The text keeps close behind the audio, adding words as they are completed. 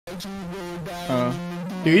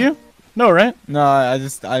Do you? No, right? No,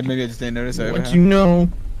 maybe I just didn't notice it. What you know?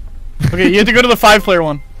 Okay, you have to go to the 5-player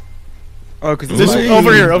one. Oh, cause This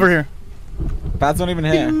over here. Bad's not even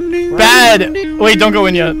here. Bad. Wait, don't go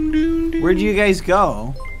in yet. Where'd you guys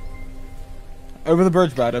go? Over the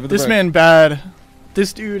bridge, Bad. Over the This bridge. man bad.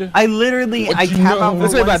 This dude. I literally, I tap out for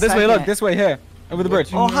This way, 1 Bad. This way. Look. second. This way. Here. Over the bridge.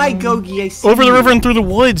 Oh, hi, Gogi. I see Over the you. river and through the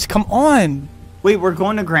woods. Come on. Wait, we're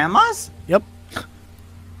going to Grandma's? Yep.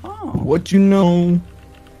 Oh. What you know?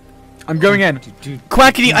 I'm going in.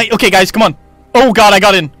 Quackity. Okay, guys, come on. Oh God, I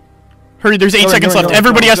got in. Hurry, there's 8 seconds left.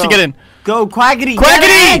 Everybody has to get in. Go, Quackity.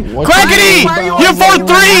 Quackity! Quackity! You have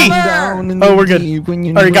 4-3! Oh, we're good.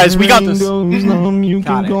 Alright, guys, we got this.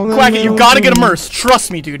 Quackity, you gotta get immersed.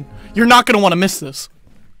 Trust me, dude. You're not gonna want to miss this.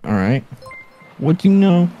 Alright. What you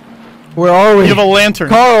know? Where are we? You have a lantern.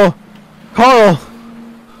 Carl!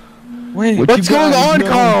 Wait. What's going on,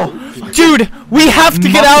 Carl? Dude, we have to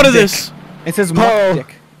get out of this. It says Carl.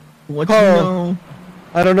 Dick. What Carl. you know?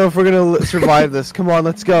 I don't know if we're gonna survive this. Come on,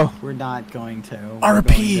 let's go. We're not going to. RP. We're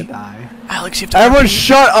going to die. Alex, you have to Everyone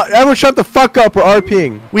RP. everyone shut the fuck up. We're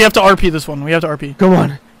RPing. We have to RP this one. We have to RP. Come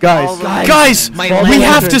on, guys. Guys, My we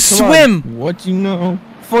have lantern, to come on. swim. What you know?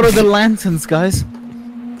 Follow the lanterns, guys.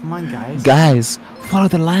 Come on, guys. Guys, follow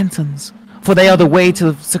the lanterns. For they are the way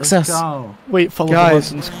to success. Let's go. Wait, follow Guys,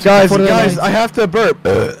 the buttons. guys, I have to burp.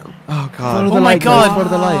 Oh god. Oh my God. Follow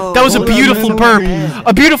the light. That was a beautiful burp.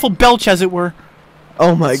 A beautiful belch, as it were.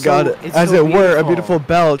 Oh my So- god. it's As so it were, a beautiful. beautiful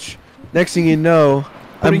belch. Next thing you know,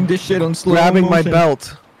 Putting I'm this shit on slow grabbing my motion.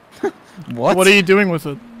 belt. What are you doing with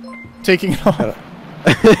it? Taking it off.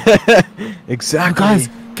 Exactly.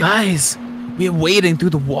 Guys, we're wading through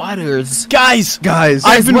the waters. Guys, Guys,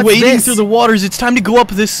 I've been what's wading this? through the waters. It's time to go up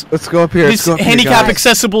this let's go up here. this Let's go up here, handicap guys.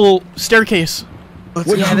 accessible staircase. Let's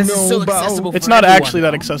What go. you Yeah, this is so know about- accessible. It's for not everyone. actually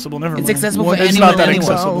that accessible. Never mind. It's accessible for It's anyone. not that anyone.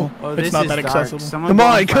 accessible. Oh, It's this not is that dark. accessible. Someone Come go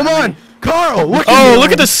on, in come front of on. me. Carl, look Oh, at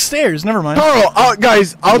look at the stairs. Never mind. Carl,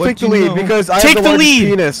 guys, I'll What take the you lead know? because I Take have the the largest lead.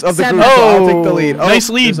 penis of the Seven. group. So I'll Oh, take the lead. Oh, nice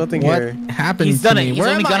lead. There's nothing What here. happened He's to done me? it. He's Where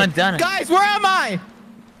only am I? gonna done it. Guys, where am I?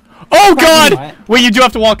 Oh God! What? Wait, you do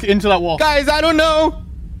have to walk into that wall. Guys, I don't know.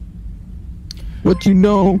 What you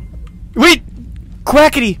know? Wait,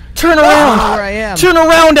 Quackity, turn Where around. I am. Turn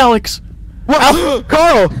around, Alex. What?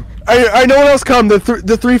 Carl, no one else come. The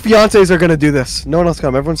 3 fiancés are gonna do this. No one else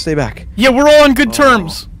come. Everyone stay back. Yeah, we're all on good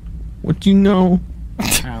terms. What you know?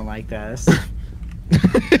 I don't like this.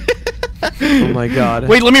 Oh my god.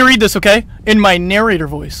 Wait, let me read this, okay? In my narrator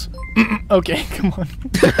voice. Okay, come on.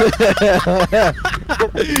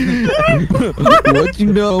 What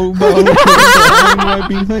you know about the man right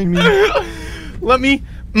behind me? Let me.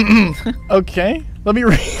 Okay. Let me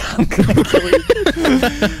read. I'm gonna kill you.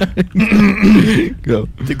 Go.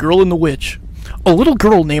 The Girl and the Witch. A little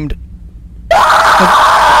girl named. Do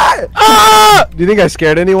you think I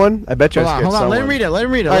scared anyone? I bet you I scared Hold on. someone. Let him read it. Let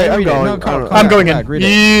him read it. Alright, Let him I'm read it. going. No, I don't know. I'm going in. Read it.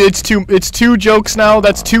 Yeah, it's two jokes now.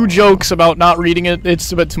 That's 2 jokes about not reading it.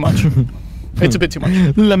 It's a bit too much. It's a bit too much.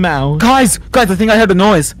 Lamau. Guys, I think I heard a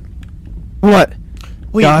noise. What?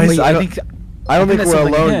 Wait, Guys, Wait, I don't think there's we're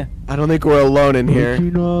something alone. here. I don't think we're alone in What here.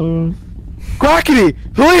 you know? Quackity,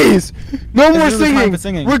 please! No more is the time singing. for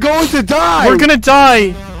singing. We're going to die. we're gonna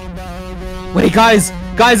die. Wait, guys,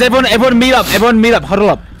 everyone meet up. Huddle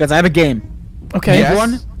up, guys. I have a game. Okay. Yes.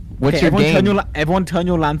 Everyone, What's okay, your game? everyone turn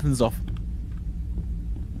your lanterns off.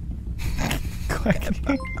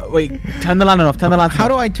 Quackity. Wait, turn the lantern off. Turn the lantern How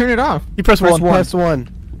off. do I turn it off? You press Press one. Press 1.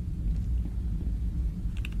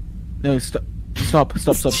 No, stop,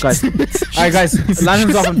 guys. Alright, guys,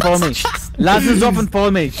 lanterns off and follow me. Lanterns off and follow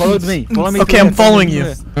me. Follow me. Okay, I'm following you.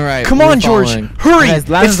 All right. Come we're on, George. following. Hurry. Guys, It's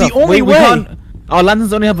lanterns the off. only We way. can't- our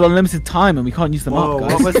lanterns only have a limited time, and we can't use them Whoa, up,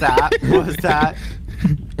 guys. what was that? What was that?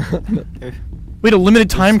 Wait, a limited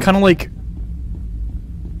time, kind of like.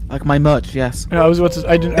 Like my merch, yes. I was about to.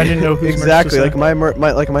 I didn't know whose merch to Exactly, say. like my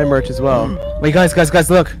merch as well. Wait, guys,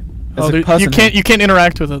 look. Oh, There's a there- person you can't. here. You can't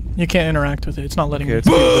interact with it. You can't interact with it. It's not letting Okay,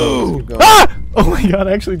 me. let's keep going, let's keep going. Ah! Oh my God!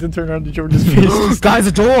 I actually did turn around to George's face. Guys,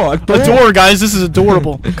 a door. A door, guys. This is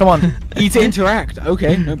adorable. Come on. E to interact.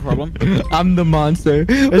 Okay, no problem. I'm the monster.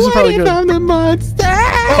 This is probably good. I'm the monster.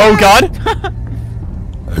 Oh God!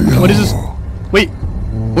 What is this? Wait.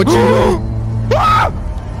 What you know?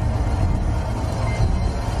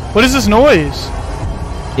 What is this noise?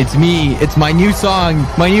 It's me. It's my new song.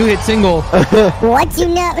 My new hit single. What you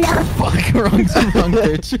know? No. Fuck, wrong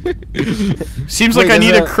bitch. Seems Wait, like I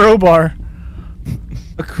need there's a crowbar.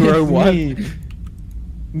 A crow. It's What? me.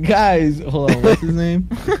 Guys, hold on. What's his name?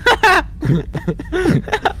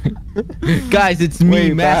 Guys, it's me,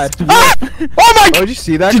 Wait, Matt. Ah! Oh my Oh, God! did you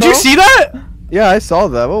see that? Did you Carl? see that? Yeah, I saw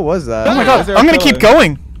that. What was that? Oh my Is God! there a I'm gonna keep color?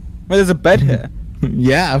 going. Wait, there's a bed here.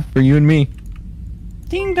 Yeah, for you and me.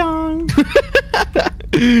 Ding dong. Search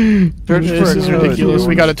This for is a code. ridiculous.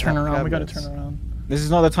 We gotta turn around. We gotta turn around. This is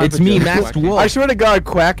not the time It's for me, jokes, Masked Quacky. Wolf. I swear to God,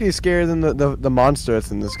 Quacky's scarier than the monster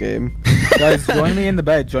that's in this game. Guys, join me in the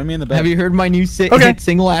bed. Join me in the bed. Have you heard my new Okay. hit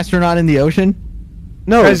single astronaut in the ocean?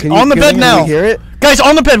 No, Guys, can on the bed can now. we hear it? Guys,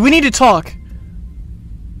 on the bed. We need to talk.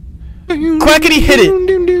 Quackity, hit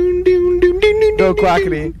it. Go,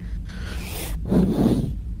 Quackity.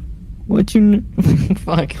 What you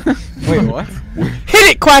fuck? Wait, what? Hit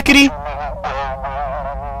it, Quackity.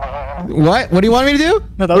 What? What do you want me to do?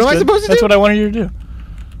 No, that what was am I good. supposed to That's do? what I wanted you to do.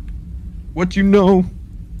 What you know?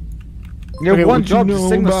 You have Okay, one what job to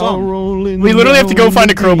sing the song. We literally have to go find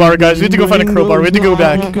a crowbar, guys. We have to go find a crowbar. We have to go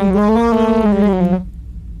back.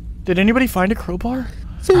 Did anybody find a crowbar?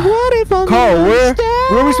 So what if I'm Carl, where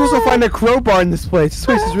are we supposed to find a crowbar in this place? This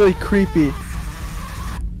place is really creepy.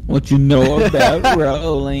 What you know about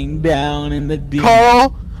rolling down in the deep?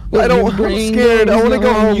 Carl, I'm scared. I want to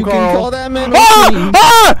go home, You Carl. can call that man. Ah!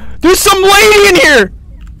 Ah! There's some lady in here!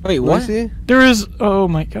 Wait, What? what? See? There is. Oh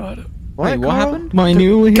my god. Wait, what Carl? happened? My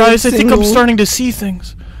new hit Guys, I think I'm single. starting to see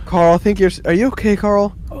things. Carl, I think you're. Are you okay,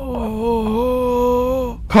 Carl?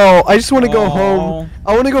 Oh. Carl, I just want to go Oh. home.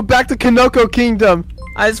 I want to go back to Kanoko Kingdom.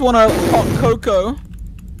 I just want a hot cocoa.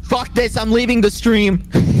 Fuck this! I'm leaving the stream.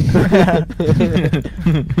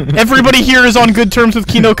 Everybody here is on good terms with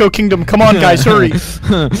Kinoko Kingdom. Come on, guys, hurry.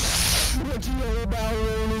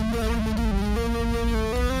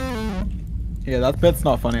 Yeah, that's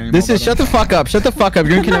not funny anymore. This is by shut the fuck up. Shut the fuck up.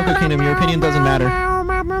 You're in Kinoko Kingdom. Your opinion doesn't matter.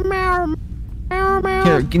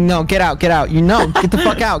 Here, no, get out, get out. You know, get the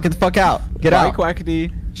fuck out, get the fuck out. Get Bye, out.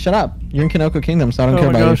 Quackity. Shut up. You're in Kinoko Kingdom, so I don't Oh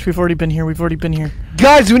care my about gosh, we've already been here. We've already been here.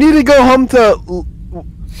 Guys, we need to go home to. you.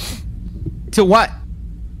 To what?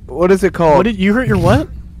 What is it called? What did you hurt your what?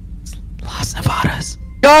 Las Nevadas.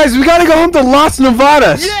 Guys, we gotta go home to Las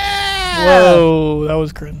Nevadas. Yeah! Whoa, that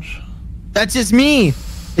was cringe. That's just me.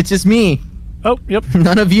 It's just me. Oh, yep.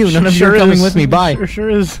 None of you. None of you Sure are coming is. with me. Bye. Sure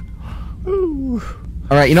is. Ooh.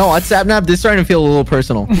 All right. You know what, Sapnap? This is starting to feel a little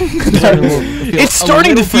personal. It's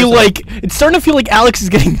starting to feel like Alex is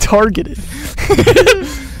getting targeted.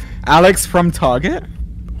 Alex from Target?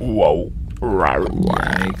 Yikes.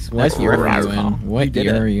 What Nice year are reference, you in? Carl. What You did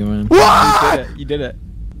year it. are you in? You did it. You did it.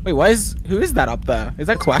 Wait, who is that up there? Is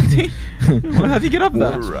that Quackity? How'd you get up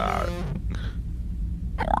there?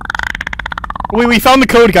 Wait, we found the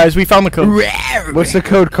code, guys. We found the code. What's the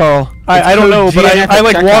code, Carl? I don't know, but GNF I at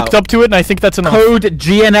like checkout. walked up to it and I think that's enough. Code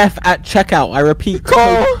GNF at checkout. I repeat,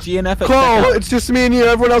 Carl! code GNF at Carl, checkout. it's just me and you.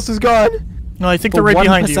 Everyone else is gone. No, I think For they're right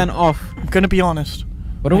behind you. 1% off. I'm gonna be honest.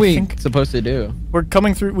 What are I we think- supposed to do? We're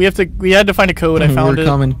coming through. We had to find a code. I found We're it.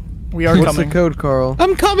 coming. We are What's coming. the code, Carl?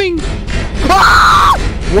 I'm coming.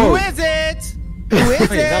 Whoa. is it? Who is Wait, is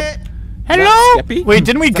that- Hello. Skippy? Wait,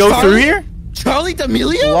 didn't we go Sorry? through here? Charlie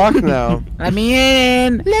D'Amelio? Locked now. Let me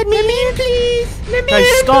in. Let me in, please. Let me Guys,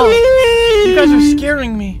 in, stop. please. You guys are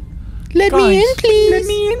scaring me. Let Guys. me in, please. Let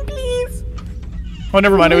me in, please. Oh,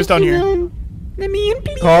 never mind. It was down here. Let me in,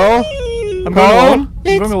 please. Carl? I'm going Carl? alone.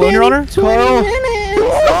 I'm going alone, Your Honor. Carl?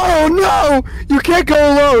 Oh no! You can't go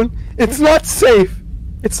alone. It's not safe.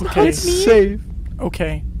 It's Okay. not safe.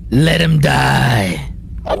 Okay. Let him die.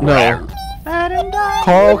 No.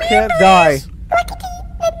 Carl can't die.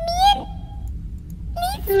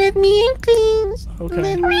 Let me in, please.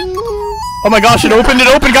 Okay. Oh my gosh! It opened! It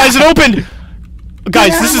opened, guys! It opened!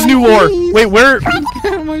 Guys, this is new lore. Wait, where?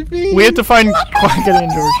 We have to find Quackity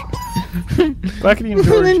and George. Quackity and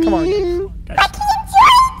George, come on, guys.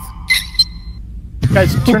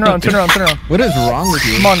 Guys, turn around, turn around, turn around. What is wrong with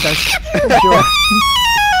you? Come on, guys. Sure.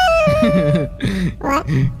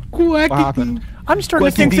 What happened? I'm starting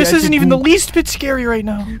to think this isn't even the least bit scary right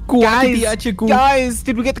now. Guys,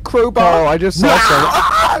 did we get the crowbar? Carl, I just saw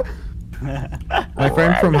something. My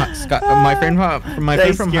friend from my friend from my Did I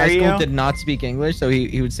friend from high scare school you? did not speak English, so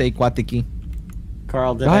he would say quatiki.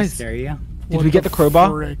 Carl, did Guys. I scare you? Did we get the crowbar?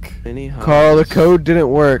 Frick? Carl, the code didn't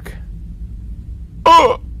work.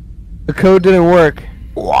 The code didn't work.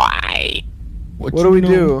 Why? What do we do?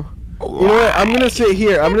 You know what? I'm gonna sit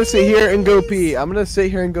here. I'm gonna sit here and go pee. I'm gonna sit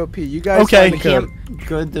here and go pee. You guys Okay. find the code. Can't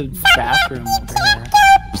go to the bathroom over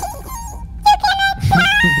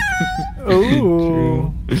here.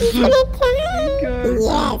 Ooh. Yes, he's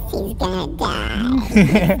gonna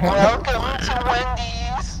die. Welcome to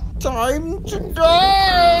Wendy's. Time to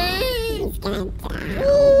die. He's gonna die.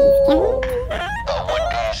 A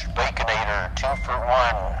Wendy's Baconator 2 for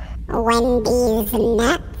 1. Wendy's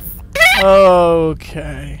nuts.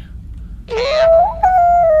 Okay.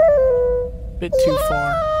 Bit too far.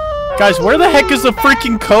 Guys, where the heck is the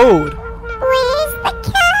freaking code? Where's the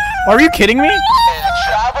cat? Are you kidding me? El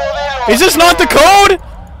Chavo del Is this not the code?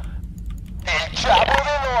 El Chavo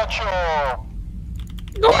del Ocho.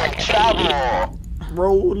 El Chavo.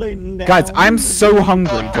 Rolling down. Guys, I'm so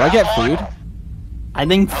hungry. Do I get food? I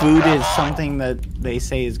think food is something that they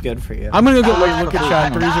say is good for you. I'm gonna go Wait, look at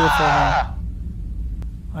chat. 3049.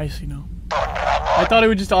 I see now. I thought it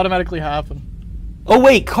would just automatically happen. Oh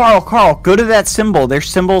wait, Carl, go to that symbol. There's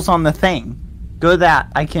symbols on the thing. Go to that.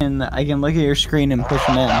 I can look at your screen and push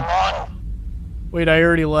them in. Wait, I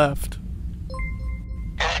already left.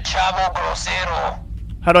 El Chavo Grosero.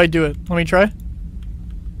 How do I do it? Let me try.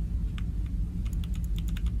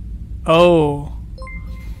 Oh.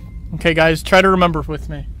 Okay, guys, try to remember with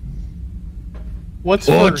me. What's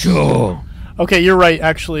first? Ocho. Okay, you're right,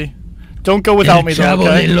 actually. Don't go without me, though, Chavo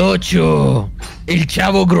okay? del Ocho. El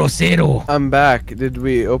Chavo Grosero. I'm back. Did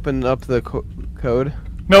we open up the code?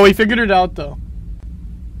 No, we figured it out, though.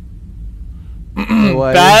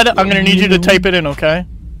 What? Bad, I'm gonna need you to type it in, okay?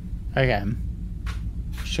 Okay.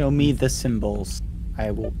 Show me the symbols. I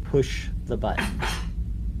will push the button.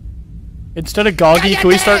 Instead of Goggy, can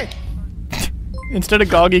we start... Instead of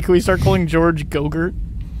Goggy, can we start calling George Gogurt?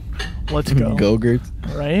 Let's go. Gogurt.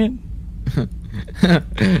 Right?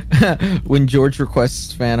 When George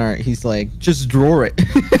requests fan art, he's like, just draw it.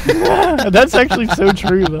 That's actually so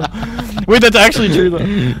true, though. Wait, that's actually true,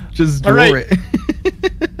 though. Just draw Alright. it.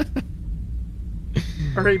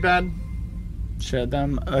 Alright, Bad. Show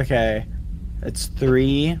them. Okay. It's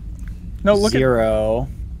 3, No, look 0,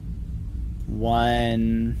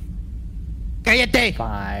 1, Cállate.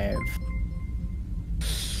 5.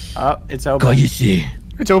 Oh, it's open. Cállese. at...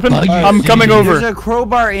 It's open? Oh, yeah. I'm coming There's over. a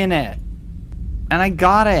crowbar in it. And I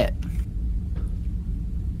got it.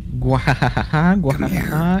 Guajajaja,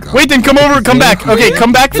 guajajaja. Wait, then come over, come back. Okay,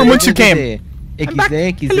 come back from whence you came.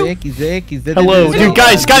 Hello, dude,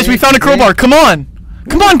 guys, we found a crowbar. Come on.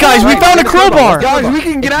 Come on, guys, we found a crowbar. Guys, we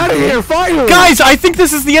can get out of here finally. Guys, I think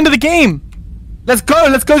this is the end of the game. Let's go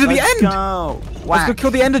to the Let's end. go. Let's Whack. go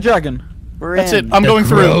kill the Ender Dragon. We're That's in. it. I'm going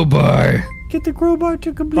through. Crowbar. Get the crowbar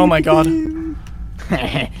to complete. Oh my god.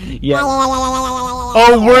 Yeah.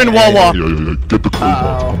 Oh, we're in Wawa.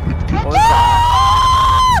 Uh-oh. What was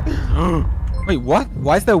that? Wait, what?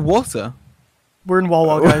 Why is there water? We're in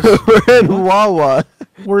Wawa, guys. We're in Wawa.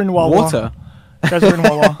 We're in Wawa. Water? Guys, we're in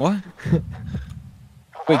Wawa. What?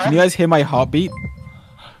 Wait, can you guys hear my heartbeat?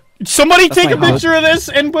 Somebody take my a picture of this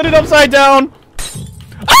and put it upside down.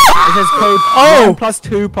 It says code Oh! 1 plus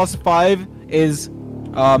 2 plus 5 is 8. 8.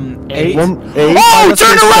 Oh,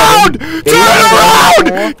 turn around! Turn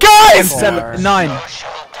around! Guys! 7, 9.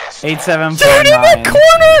 8749. Turn in the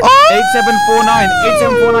corner!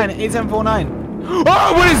 8749. 8749.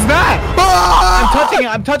 Oh, what is that?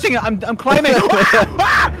 I'm touching it. I'm climbing.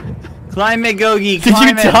 Climb it, Gogi. Did you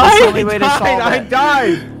Climb it. die? That's the only way to solve I it.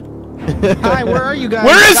 died. Hi, where are you guys?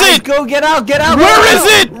 Where is Guys, it? go, get out, get out. Where is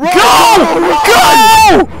it? Go!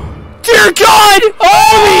 Go! Dear God!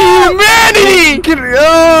 Oh, humanity!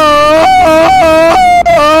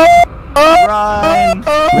 Run.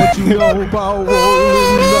 What you know about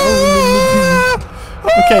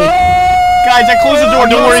Okay. Guys, I closed the door.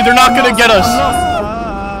 Don't worry, they're not gonna get us.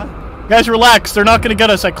 Guys, relax. They're not gonna get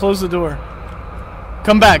us. I closed the door.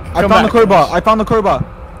 Come back. I Come found back. the crowbar. I found the crowbar.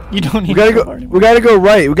 You don't need We gotta a crowbar anymore. We gotta go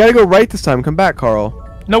right. We gotta go right this time. Come back, Carl.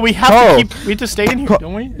 No, we have Carl. to keep. We have to stay in here,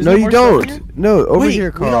 don't we? Isn't No, there you more stuff in here? don't. No, over Wait,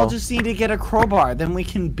 here, we all Carl. just need to get a crowbar, then we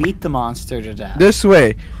can beat the monster to death. This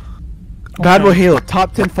way. Bad Okay. Boy Halo,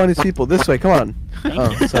 top 10 funniest people. This way, come on.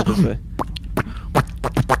 Oh, it's not this way.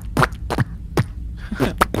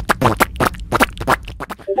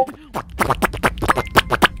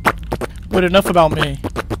 But enough about me.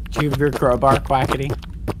 Do you have your crowbar, Quackity?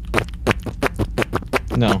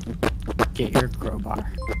 No. Get your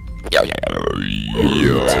crowbar. How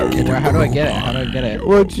do I get it? How do I get it?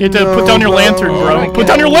 What You have to put down your lantern, bro. Put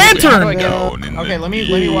down your lantern! Okay, let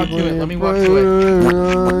me walk to it. Let me walk to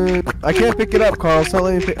it. I can't pick it up, Carl. It's not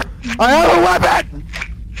letting me pick. I have a weapon!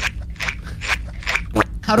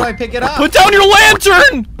 How do I pick it up? Put down your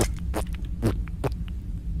lantern!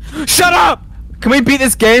 Shut up! Can we beat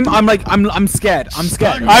this game? I'm scared. I'm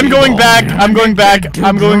scared. I'm going back. I'm going back.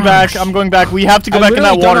 I'm going back. I'm going back. We have to go back in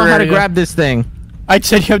that don't water know how to area. grab this thing. I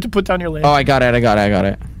said you have to put down your Oh, lantern. I got it. I got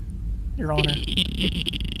it. You're on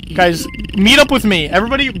it. Guys, meet up with me.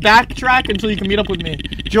 Everybody backtrack until you can meet up with me.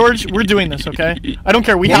 George, we're doing this, okay? I don't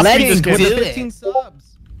care. We have to beat this With the game. 15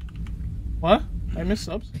 subs. What? I missed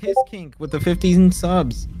subs? Piss kink with the 15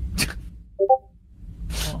 subs.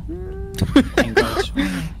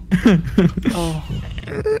 Oh.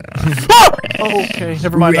 Oh, okay.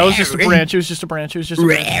 Never mind. That was just a branch. It was just a branch. It was just a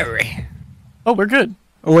branch. Oh, we're good.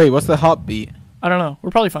 Oh wait, what's the heartbeat? I don't know. We're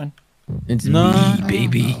probably fine. It's No. me,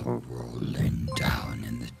 baby. Rolling down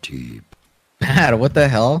in the deep. Bad. What the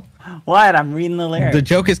hell? What? I'm reading the lyrics. The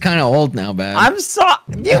joke is kind of old now, Bad. I'm so.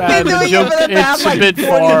 You've Bad, been the doing it joke- for the past it's a like bit 40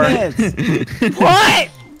 far. minutes. What?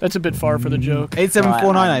 That's a bit far for the joke.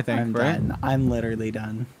 8749, I think, I'm right? done. I'm literally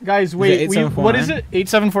done. Guys, it wait. What is 8749? it?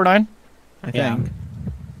 8749? I Yeah. think.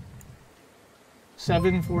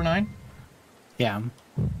 749? Yeah.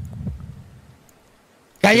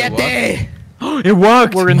 Cállate! It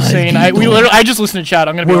worked. We're insane. I just listened to chat.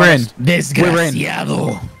 I'm gonna be We're in. honest.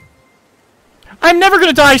 Desgraciado. I'm never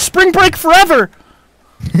gonna die. Spring break forever.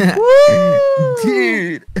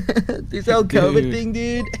 Dude. This whole COVID thing,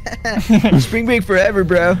 dude. Spring break forever,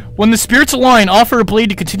 bro. When the spirits align, offer a blade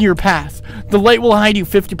to continue your path. The light will hide you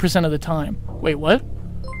 50% of the time. Wait, what?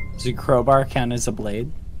 Does a crowbar count as a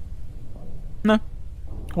blade?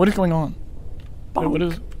 What is going on?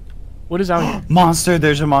 Wait, what is out here? Monster!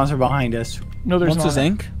 There's a monster behind us. No, there's Monsters not.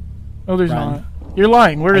 Inc. No, there's Run. not. You're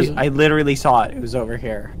lying. Where is it? I literally saw it. It was over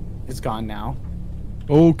here. It's gone now.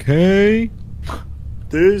 Okay.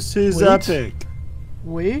 This is Wait. epic.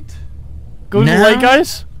 Wait. Go to the Now? light,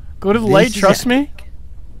 guys. Go to the light. This is Trust me.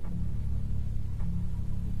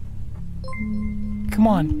 Come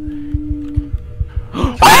on.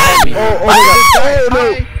 Oh my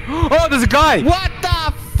god. Oh, there's a guy. What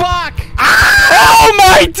the fuck? Oh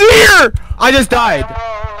my dear! I just died.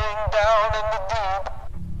 Rolling down in the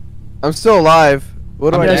deep. I'm still alive.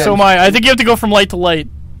 What do I Yeah, do? so am I. I think you have to go from light to light.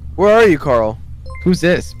 Where are you, Carl? Who's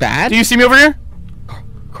this? Bad? Do you see me over here?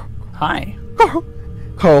 Hi.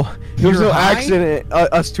 Carl, there was You're no high? accident.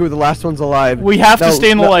 Us two are the last ones alive. We have to Now-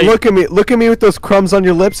 stay in the now light. Look at me. Look at me with those crumbs on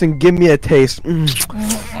your lips and give me a taste.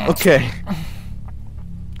 Okay.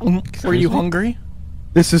 Were you hungry?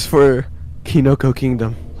 This is for Kinoko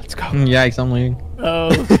Kingdom. Let's go. Yikes, I'm leaving. Oh,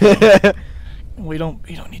 we don't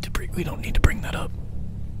need to bring that up.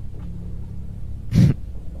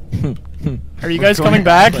 Are you guys coming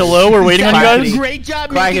back? Hello, we're waiting on you guys. Great job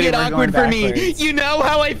Quackity, making it we're awkward going for me. backwards. You know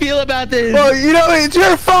how I feel about this. Well, you know, it's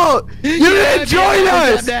your fault. You didn't join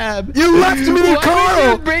us. You left me, Why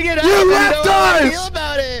Carl. would you bring it up? You when left know how I us. feel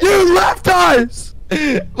about it? You left us.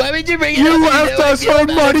 Why would you bring it up? You when left know how I us feel for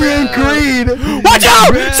about money it, and bro? greed. Watch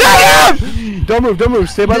out! Bro. Sam! Don't move. Don't move.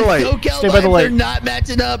 Stay by the light. SoCal Stay by the vibes light. are not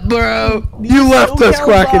matching up, bro. You left us,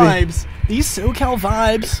 Quackity. vibes. These SoCal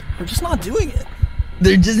vibes are just not doing it.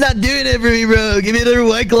 They're just not doing it for me, bro. Give me another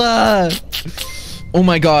White Claw. Oh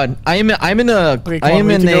my God, I'm in a Okay, come on,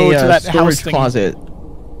 we have to go to that house storage thing. closet.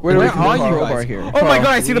 Where Where do we are go, you Carl? guys? Here. Oh my god,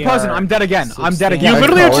 I see the We person. are I'm dead again. I'm dead You again. Alright,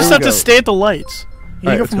 literally Carl, just where have we to go? stay at the lights. You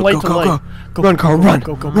Alright, go let's from go, light go, to go, light. go. Run, Carl, run.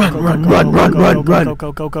 Go, go, Run, go, run, go, run, go, run, go, run, go, run. go,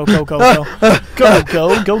 go, go, go, go, go, go, go,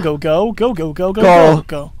 go, go, go, go, go, go, Carl.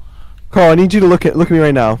 go. Carl, I need you to look at me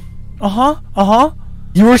right now. Uh-huh.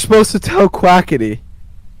 You were supposed to tell Quackity.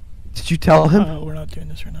 Did you tell him? We're not doing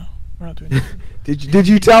this right now. We're not doing this. Did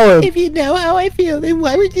you tell him? If you know how I feel, then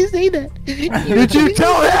why would you say that? Did you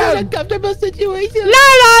tell An him? uncomfortable situation.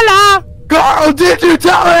 Carl, did you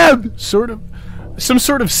tell him? Some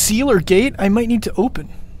sort of seal or gate I might need to open.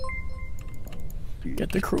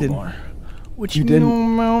 Get the crowbar. Which you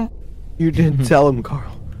didn't. You didn't tell him,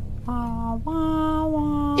 Carl.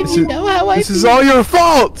 If you know how I This feel. is all your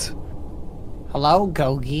fault. Hello,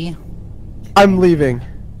 Gogi. I'm leaving.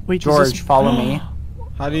 Wait, George, follow me.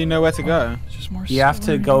 How do you know where to go? You have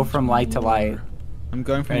to go from light to light. I'm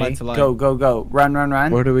going from Ready? light to light. Go, go, go. Run, run,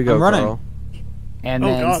 run. Where do we go, I'm running. Carl? And Oh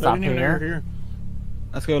then god, I stop didn't even know you were here. here.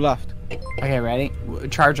 Let's go left. Okay, ready?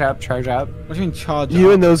 Charge up, charge up. What do you mean charge You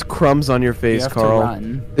up? and those crumbs on your You face, have Carl. to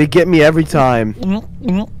run. They get me every time.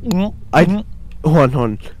 I. Hold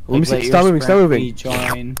on. Let me Like, see. let Stop your moving. Stop sprint moving.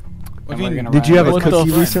 rejoin. What And do you we're mean? gonna Did you have run. a What the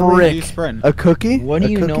cookie How recently? do you sprint? A cookie? What do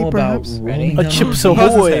A you cookie, know about perhaps? rolling A down Chips the- How's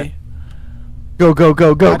this Ahoy. hit? Go, go,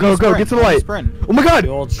 go, go, How do you go, go. sprint? Get to the How do you light. sprint? Oh my god! The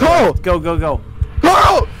old Carl! shit. Go, go, go.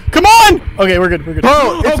 Carl! Come on! Okay, we're good.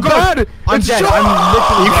 Carl! It's go. bad! I'm It's dead. George!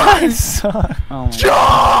 I'm You literally guys suck. Oh my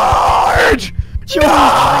George!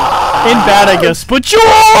 And bad, I guess. But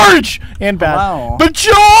George! And bad. Wow. But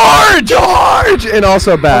George! George! And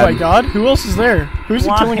also Oh bad. my god, who else is there? Who's it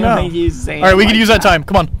Why killing am now? I using Alright, we can like use that time.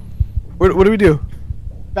 Come on. What do we do?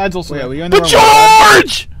 Bad's also Wait, there. are we on the But wrong way?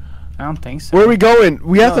 George! I don't think so. Where are we going?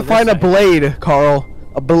 We have No, to find a this way. blade, Carl.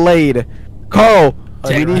 A blade. Carl!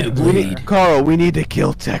 Technoblade. Carl, we need to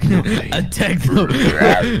kill Techno. A techno.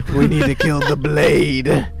 We need to kill the blade.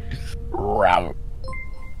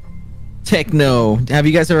 Techno. Have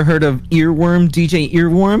you guys ever heard of Earworm? DJ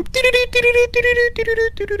Earworm?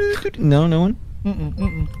 No, no one.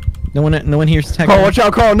 No one hears techno. Carl, watch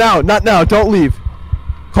out, Carl, now. Not now. Don't leave.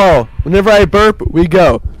 Carl, whenever I burp, we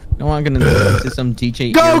go. No one gonna listen to some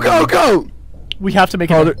DJ. Go, Earworm. go, go! We have to make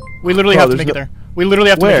it Carl, there. We literally Carl, have to make it there's there. We literally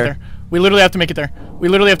have to make it Where? there. We literally have to make it there. We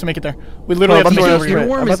literally have to make it there. We literally have to make it over here.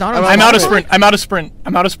 Earworm is not on I'm out of sprint. sprint. I'm out of sprint.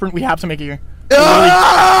 I'm out of sprint. We have to make it here.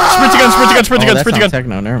 Ah! Sprint again, sprint again, sprint Oh, again, that's sprint not again.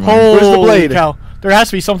 techno, never mind. Holy Where's the blade? cow. There has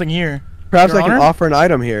to be something here. Perhaps Your I can Honor? offer an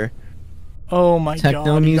item here. Oh my god. Techno you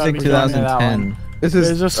gotta music be kidding me. 2010. This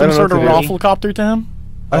Is this I some don't know sort of what to do. rafflecopter to him?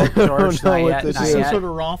 I George, don't know not what yet, to not do. Some yet. sort of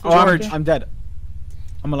raffle Oh, George. I'm dead.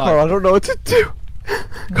 I'm alive. Carl, I don't know what to do.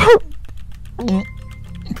 Carl, I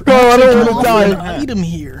don't want to die. Item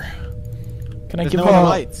here. Can I There's give no him other a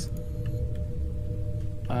lights.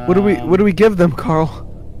 What do we give them, Carl?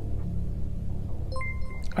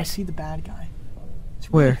 I see the bad guy. It's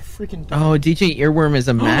Where? Freaking dumb. Oh, DJ Earworm is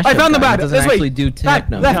a mashup. I found the guy. bad. It doesn't This way. actually do Back,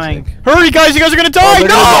 techno. left. Coming. Hurry, guys! You guys are gonna die! they're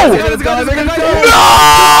No! gonna die. Let's go.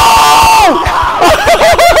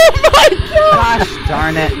 Gosh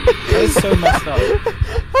darn it. It's so messed up.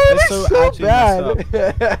 It's so so actually messed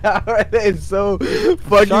bad. It's so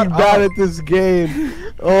fucking Shut bad up. at this game.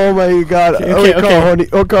 Oh my god. Okay, Okay, okay. Carl, honey.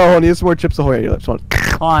 Oh, Carl, honey. There's more chips ahoy on your lips. One.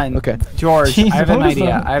 Come on. Okay. George, Jeez, I have what an is idea.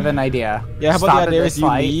 that? I have an idea. Yeah, how Stop about the at idea this is you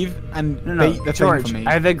light. leave and No, bait no, the George, thing for me?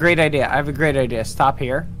 I have a great idea. I have a great idea. Stop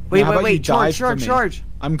here. Wait, how wait, about you wait. George, dive for George, me? George.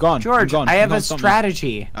 I'm gone. I'm George, gone. I You have a can't stop me.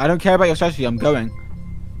 strategy. I don't care about your strategy. I'm going.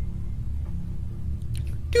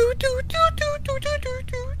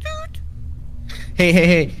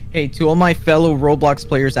 Hey, to all my fellow Roblox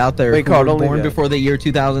players out there Wait, who Carl, were don't leave born yet. before the year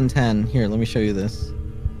 2010. Here, let me show you this.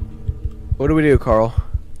 What do we do, Carl?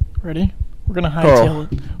 Ready? We're gonna Carl.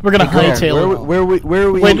 hightail it. We're gonna hightail it. Where are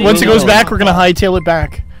we? Wait, once it goes go. back, we're gonna hightail it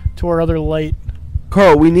back to our other light.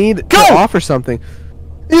 Carl, we need Go! to offer something.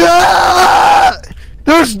 Yeah!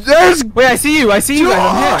 There's. Wait, I see you. I see you guys.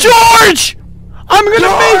 I'm here. George! I'm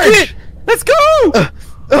gonna make it! Let's go.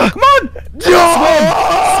 Come on. Swim.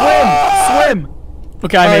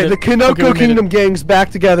 Okay, I All made right, it. the Kanoko Okay, we made Kingdom it. gang's back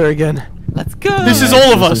together again. Let's go. This is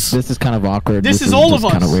all of us. This is kind of awkward. This is all of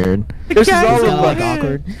kind of us. weird. This is all It's of kind of like us.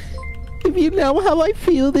 awkward. If you know how I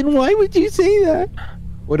feel, then why would you say that?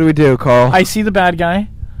 What do we do, Carl? I see the bad guy.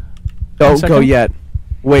 Don't second. go yet.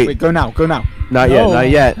 Wait, Wait, go now. Go now. not yet, No. not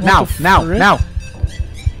yet, What Now. the Now. frick? Now.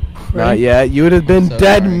 not Ready? yet. You would have been So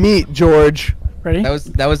dead sorry. meat, George. Ready?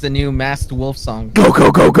 That was the new Masked Wolf song. Go,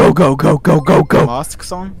 go, go, go, go, go, go, go, go. Mask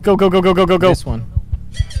song. Go, go, go, go, go, go, go. This one.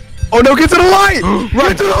 Oh no, get to the light!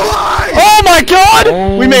 Get to the light! Oh my god!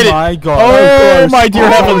 we made it! my God. Oh my dear Oh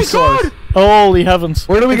my heavens! God! Holy heavens!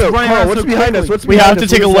 Where do we go? It's running Carl, around what's so behind us? quickly. What's We behind have to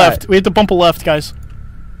us? take a What is left. that? We have to bump a left, guys.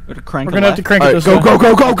 We're gonna crank We're gonna have to crank it Alright, this go, way. go,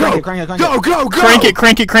 go, go, Crank go! it, crank it, crank Go, it. go, go! Crank it,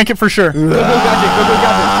 crank it, crank it for sure. Go, gadget.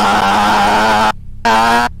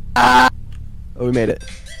 Oh, we made it.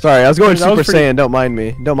 Sorry, I was going That was Super pretty- Saiyan. Don't mind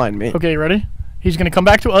me. Don't mind me. Okay, ready? He's gonna come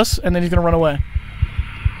back to us, and then he's gonna run away.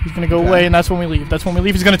 He's gonna go away, and that's when we leave. That's when we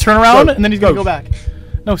leave. He's gonna turn around, Go, and then he's gonna go. go back.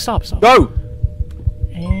 No, stop. Go!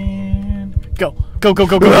 And go. Go, go, go,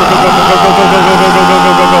 go, go, go, go, go, go, go, go, go, go,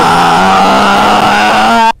 go, go, go.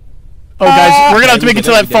 Oh, guys, we're gonna have to make it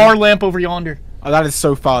to that far lamp over yonder. Oh, that is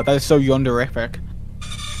so far. That is so yonderific.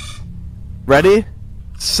 Ready?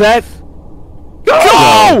 Set.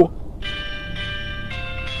 Go!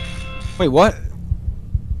 Wait, what?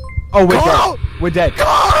 Oh, we're Carl! dead. We're dead.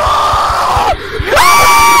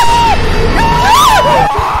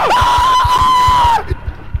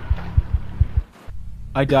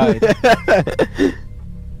 I died.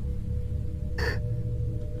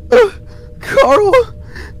 Carl!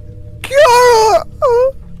 Carl!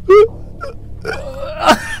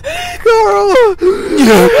 Carl!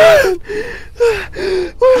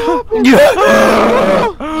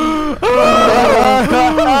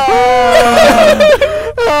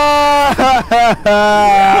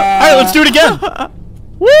 Alright, let's do it again.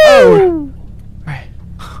 Woo!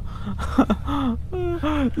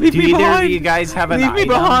 Leave Do either of you guys have an Leave me item?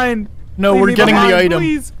 behind. No, Leave we're me getting the behind, item.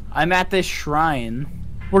 Please. I'm at this shrine.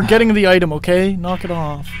 We're getting the item, okay? Knock it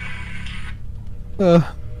off. Carl,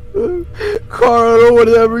 I don't want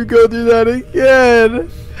to ever go through that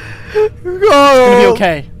again. Carl! It's gonna be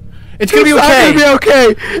okay. It's gonna be It's okay. not gonna be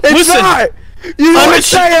okay. It's Listen, not. You I'm always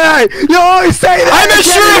assur- say that. You always say that. I'm as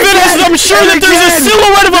sure of it as I'm sure that there's a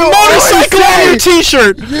silhouette of a motorcycle on your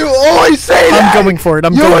t-shirt. You always say that. I'm going for it.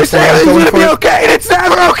 I'm You going always for it. say I'm it's going gonna for be it. okay, and it's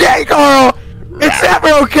never okay, Carl. It's never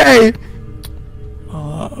okay.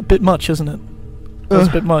 A bit much, isn't it? That was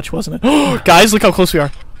a bit much, wasn't it? Guys, look how close we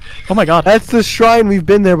are. Oh my god. That's the shrine. We've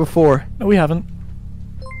been there before. No, we haven't.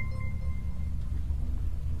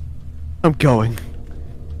 I'm going.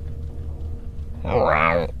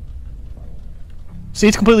 See,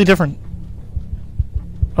 it's completely different.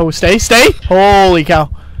 Oh, stay, stay! Holy cow.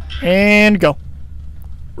 And go.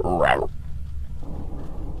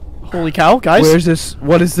 Holy cow, guys. Where's this?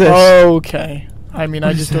 What is this? Okay. I mean,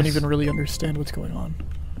 I just don't even really understand what's going on.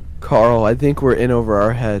 Carl, I think we're in over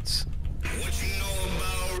our heads.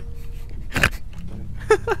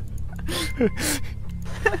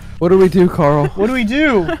 What do we do, Carl? What do we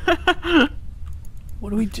do? What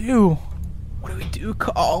do we do? What do we do,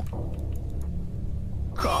 Karl?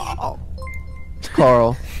 Carl,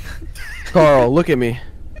 look at me.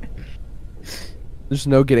 There's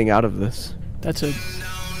no getting out of this. That's it.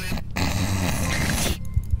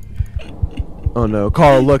 Oh no,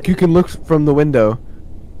 Carl, look, you can look from the window.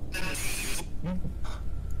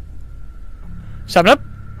 Sapnap?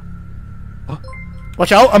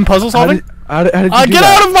 Watch out, I'm puzzle solving. How did you do Get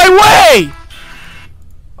that? out of my way!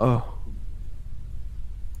 Oh.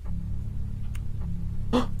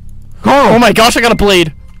 Carl! Oh my gosh, I got a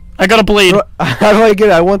blade. I got a blade. How do I get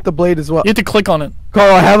it? I want the blade as well. You have to click on it.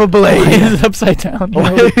 Carl, I have a Why is blade. it upside down?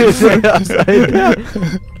 Why is it upside down?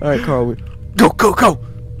 Alright, Carl. Go, go, go!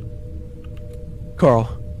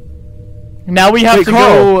 Carl. Now we have Wait, to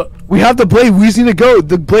Carl. go. We have the blade. We just need to go.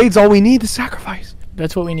 The blade's all we need to sacrifice.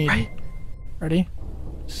 That's what we need. Right. Ready?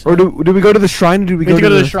 Or do we go to the shrine or do we We have to go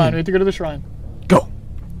to the thing? shrine. We have to go to the shrine. Go.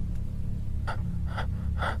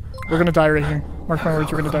 We're gonna die right here. Mark my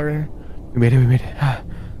words, we're gonna die right here. We made it, we made it.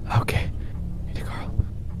 Okay. Made it, Carl.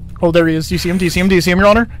 Oh, there he is. Do you see him? Do you see him? Do you see him, Your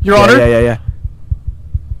Honor? Your Yeah, Honor? yeah, yeah,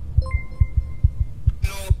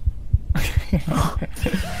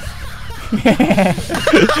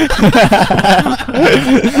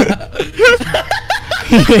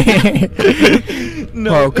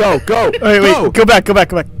 No. Carl, go. Wait, go back.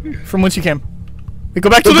 From whence you came. Wait, go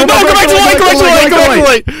back to the Go back, go back to the light, go go back to the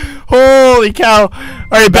light. Holy cow.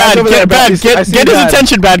 Alright, Bad, over there, Bad. get I see his Bad.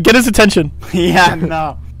 attention, Bad. Get his attention. Yeah,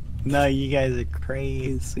 no. No, you guys are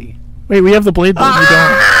crazy. Wait, we have the blade, but we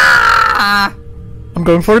don't. I'm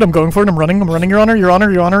going for it, I'm running, Your Honor, Your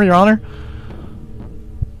Honor.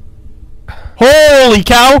 Holy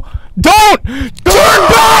cow! Don't! Turn back!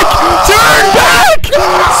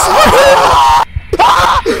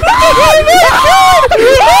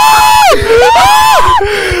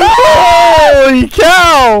 Holy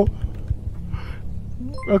cow!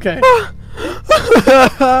 Okay.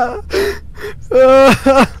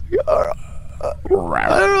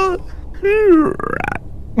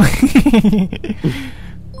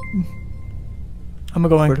 I'm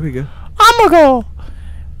going. Where do we go? I'ma go.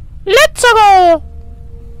 Let's go.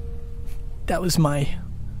 That was my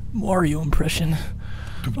Mario impression.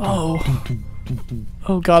 Oh.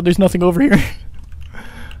 Oh God, there's nothing over here.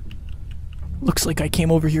 Looks like I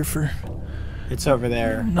came over here for It's over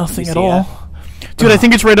there. nothing You at see all. it? Dude, I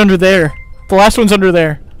think it's right under there. The last one's under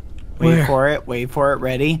there. Wait for it. Ready?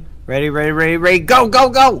 Ready. Go! No.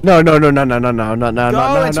 Go,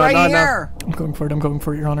 it's right here! I'm going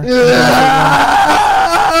for it, Your Honor.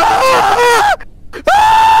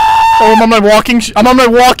 Oh, I'm on my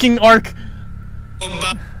walking arc.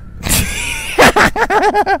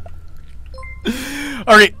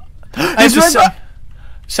 Alright. I have to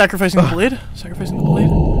sacrificing the blade?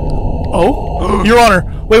 Oh? Your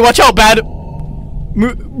Honor. Wait, watch out, Bad.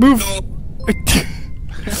 Move.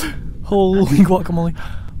 Holy guacamole.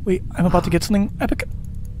 Wait, I'm about to get something epic.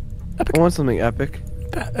 I want something epic.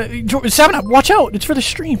 Sapnap, watch out! It's for the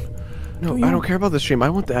stream. No, I don't care about the stream. I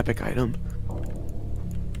want the epic item.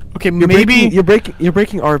 Okay, You're maybe.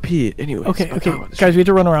 breaking RP. Anyways. Okay, I don't okay, want the guys, we have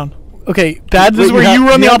to run around. Okay, Bad, this Wait, is where you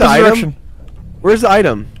run the have the opposite item? direction. Where's the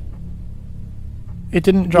item? It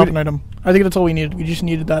didn't drop Wait. an item. I think that's all we needed. We just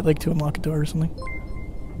needed that, like, to unlock a door or something.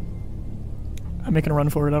 I'm making a run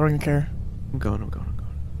for it. I don't even care. I'm going.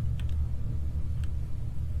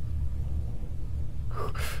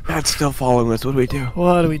 That's still following us. What do we do?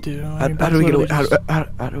 What do we do? I mean, How do we get away? Bad's literally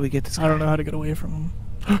How do we get this? I don't know how to get away from him.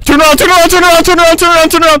 Turn around!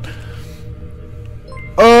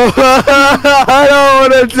 Oh, I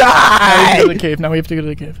don't want to Now we have to go to die. the cave. Now we have to go to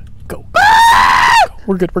the cave. Go.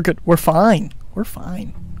 We're good. We're fine.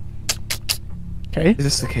 Okay, Is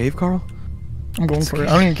this the cave, Carl? I'm going for it.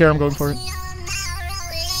 I don't even care. I'm going for it.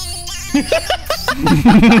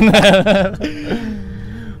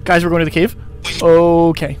 Guys, we're going to the cave.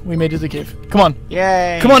 Okay, we made it to the cave. Come on.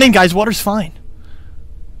 Yay! Come on in, guys. Water's fine.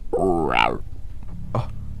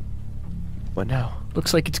 What now?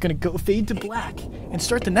 Looks like it's gonna go fade to black and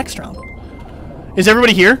start the next round. Is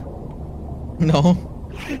everybody here?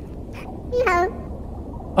 No.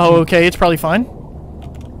 Oh, okay. It's probably fine.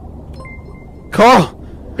 Carl!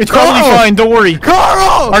 It's probably fine. Don't worry.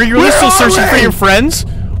 Carl! Are you really Where still are searching for we? your friends,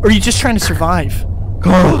 or are you just trying to survive?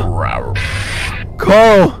 Carl!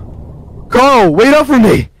 Carl, wait up for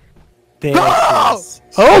me! This Carl! is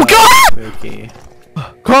Oh God! spooky.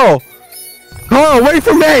 Carl, wait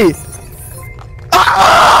for me!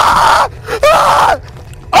 Ah! Ah!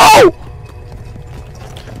 Oh!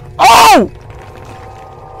 Oh!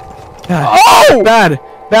 Bad. Oh! Bad.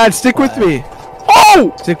 Bad, stick with me.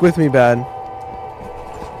 Oh! Stick with me, Bad.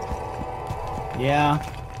 Yeah.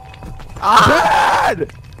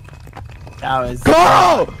 Bad! That was.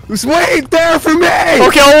 Carl! Wait there for me!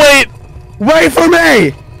 Okay, I'll wait. Wait for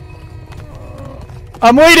me!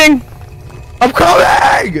 I'm waiting. I'm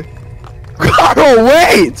coming! Carl,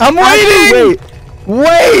 wait! I'm waiting!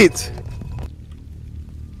 Wait!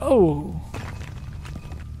 Oh.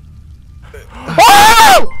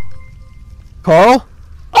 Oh! Carl?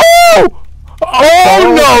 Oh!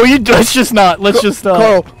 Oh no! Let's just not. Let's just.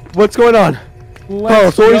 Carl, what's going on? Carl,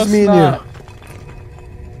 it's always me and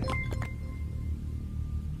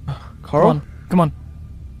you. Carl? Come on.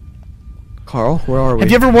 Carl, where are we? Have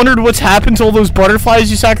you ever wondered what's happened to all those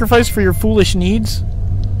butterflies you sacrificed for your foolish needs?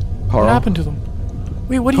 Carl? What happened to them?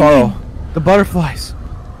 Wait, what do you Carl, mean? the butterflies.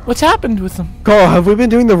 What's happened with them? Carl, have we been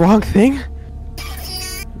doing the wrong thing?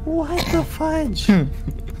 What the fudge? How'd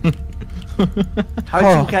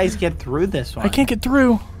Carl. you guys get through this one? I can't get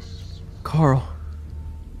through. Carl.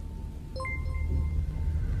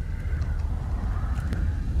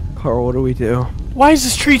 Carl, what do we do? Why is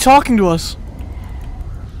this tree talking to us?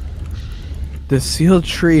 The sealed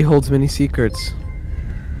tree holds many secrets.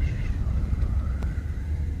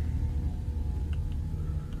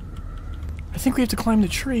 I think we have to climb the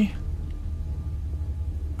tree.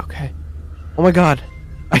 Okay. Oh my god.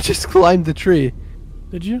 I just climbed the tree.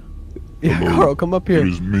 Did you? Yeah, Carl, come up here. It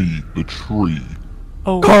is me, the tree.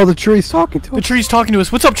 Oh, Carl, the tree's talking to the us. tree's talking to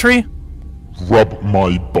us. What's up, tree? Rub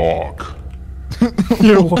my bark.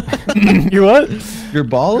 You're what? You're what? Your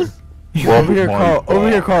balls? Rub Over here, my Carl. Over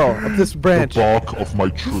here, bark. Carl. Up this branch. The bark of my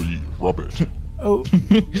tree. Rub it. Oh.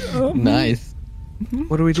 Nice.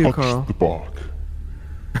 What do we do, Touch Carl? the bark.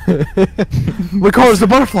 Wait, Carl, it's the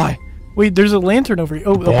butterfly. Wait, there's a lantern over here.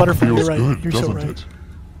 Oh, the Bark butterfly. feels You're right. good, You're so doesn't right. it?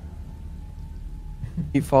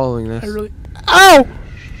 Keep following this. I really. Ow!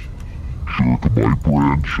 Jerk my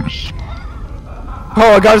branches.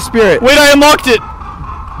 Carl, I got a spirit. Wait, I unlocked it.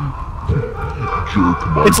 Jerk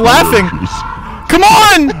my It's laughing. branches. Come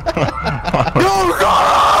on! No,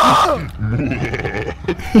 Carl!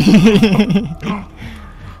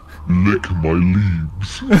 Lick my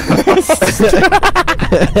leaves.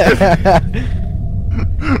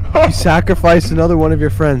 You sacrificed another one of your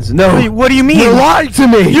friends. No. Wait, what do you mean? You lied to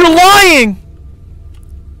me. You're lying!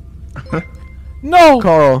 No!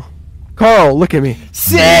 Carl. Carl, look at me.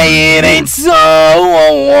 Say it ain't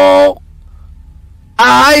so!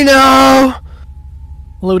 I know.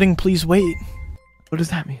 Loading, please wait. What does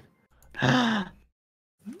that mean?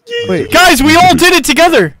 Wait, Guys, we all did it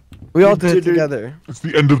together! we all did it did it. together. It's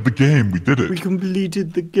the end of the game. We did it. We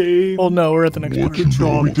completed the game. Oh no, we're at the next What? part.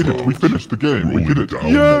 No, we did it. We finished the game. We did it.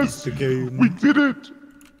 Yes! We did it!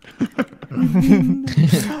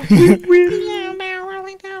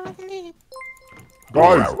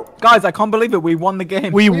 Guys, I can't believe it. We won the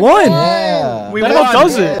game. We won! Yeah. We That won. about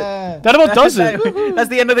does it. That about does it. That's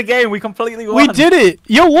the end of the game. We completely won. We did it!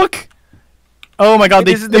 Yo, look! Oh my god,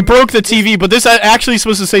 This is they the- broke the TV, but this actually is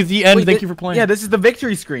supposed to say the end. Wait, Thank you for playing. Yeah, this is the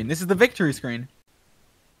victory screen. This is the victory screen.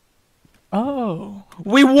 Oh.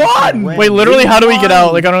 We won! Wait, literally, how do we get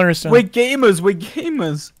out? Like, I don't understand. We're gamers. We're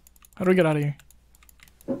gamers. How do we get out of here?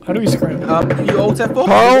 How do we scram? You alt F4?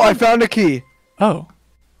 Carl, I found a key. Oh.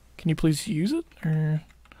 Can you please use it? Or...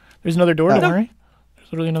 There's another door, don't worry.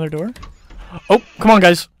 There's literally another door. Oh, come on,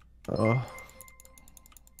 guys. Oh.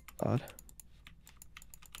 God.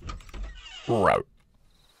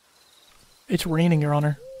 It's raining, Your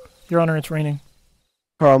Honor. Your Honor, it's raining.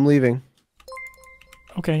 Carl, I'm leaving.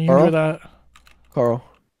 Okay, you Carl? can do that. Carl.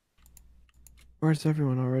 Where's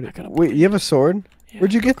everyone already? I gotta Wait, you have a sword? Yeah.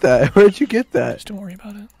 Where'd you get that? Where'd you get that? Just don't worry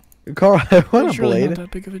about it. Carl, I want It's a really blade. not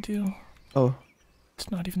that big of a deal. Oh.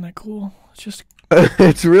 It's not even that cool. It's just...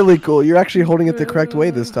 It's really cool. You're actually holding it the correct way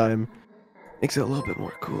this time. Makes it a little bit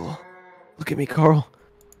more cool. Look at me, Carl.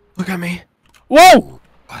 Look at me. Whoa!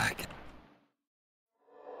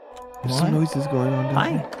 There's some noises going on down Hi.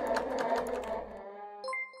 there.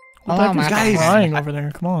 What the heck is Guys. crying over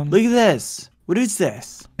there? Come on. Look at this. What is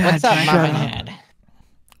this? What's up, Shut Muffin up. Head?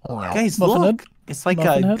 Guys, Muffin look. Head? It's like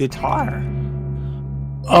Muffin a Head? guitar.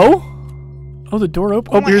 Oh? Oh, the door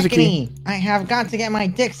open. Oh, here's a key. I have got to get my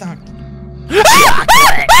dick sucked.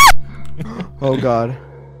 Oh god.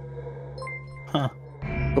 Huh.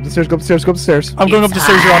 Go up the stairs, go up the stairs, go up the stairs. I'm going up the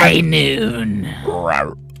stairs, Your Honor. noon.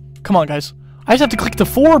 Come on, guys. I just have to click the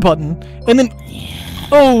 4 button, and then...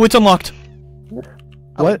 Oh, it's unlocked.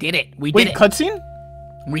 What? Did it. We Wait, did it. cutscene?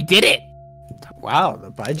 We did it. Wow,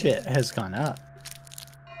 the budget has gone up.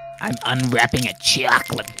 I'm unwrapping a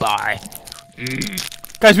chocolate bar.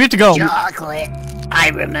 Guys, we have to go. Chocolate. I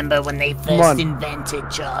remember when they on. first invented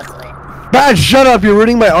chocolate. Bad, shut up! You're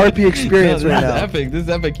ruining my RP experience right now. Epic. This is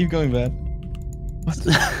epic. Keep going, Bad.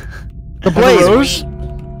 The blaze.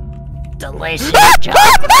 Delicious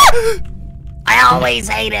chocolate. I always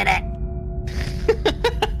hated it.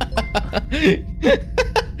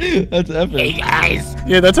 That's epic. Hey guys,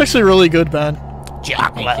 Yeah, that's actually really good, man.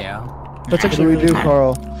 chocolate. That's What actually do we really do, good.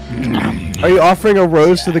 Carl? Are you offering a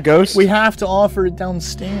rose to the ghost? We have to offer it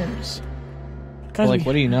downstairs. Guys, Like,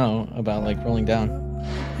 what do you know about like rolling down?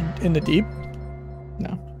 in the deep?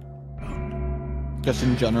 No. Just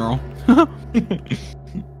in general.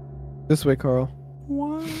 This way, Carl.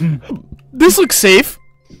 This looks safe.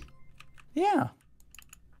 Yeah.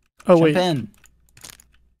 Oh Jump wait. in.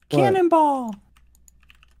 What? Cannonball.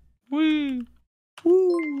 We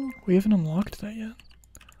haven't unlocked that yet.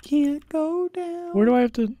 Can't go down. Where do I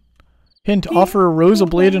have to? Hint: offer a rose, a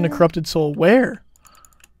blade, and a corrupted soul. Where?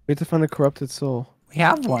 We have to find a corrupted soul. We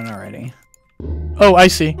have one already. Oh, I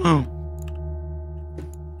see.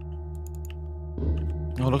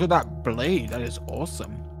 Oh, look at that blade. That is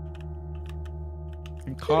awesome.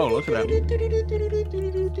 And Carl, look at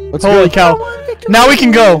that. Let's Holy go. cow! Now we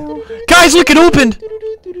can go. Guys, look! It opened.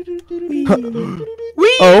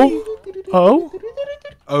 Oh. Oh.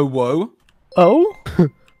 Oh, whoa. Oh.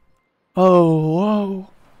 Oh.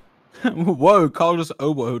 Whoa. Whoa, Carl just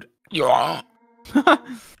oh-woed. You're on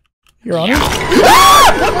it.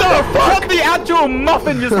 What the actual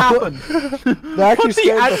muffin just happened? That actually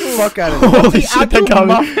scared the fuck out of me. Holy shit! That got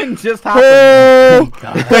me. muffin just happened? Oh,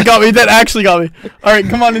 that got me. That actually got me. All right,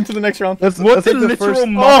 come on into the next round. Let's What the take the literal first.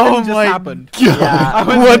 muffin Oh just my happened? God.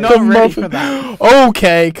 was What not the ready for muffin? that.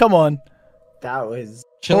 Okay, come on. That was.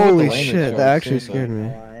 Holy shit! That actually scared me.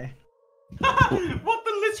 What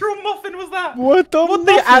the literal muffin was that? What the? What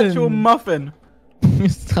the actual muffin?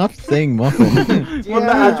 Stop saying muffin. What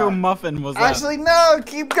the actual muffin was that? Actually, no.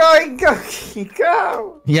 Keep going.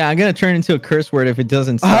 Go. Yeah, I'm gonna turn into a curse word if it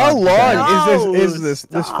doesn't stop. How long No, is this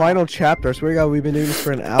final chapter? I swear to God, we've been doing this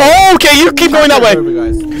for an hour. Oh, okay, you keep going that way. Over,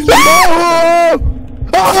 guys.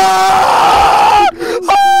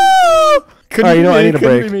 Couldn't Alright, you be know what, I me, need a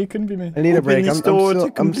couldn't break. be me, couldn't be me. I need a break.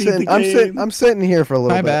 I'm sitting here for a little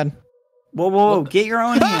My bit. bad. Whoa. Get your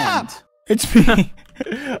own hand. It's me.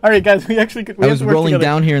 All right, guys, we actually we I have was to work rolling together.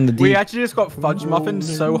 down here in the deep. We actually just got fudge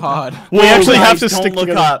muffins so hard. We actually Guys, have to don't stick look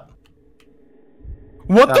together. up.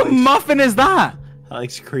 What That the looks- muffin is that? That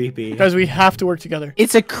looks creepy. Guys, we have to work together.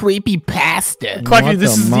 It's a creepy pasta. Quackity,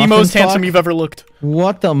 this is the most handsome you've ever looked.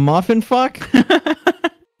 What the muffin fuck?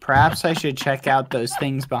 Perhaps I should check out those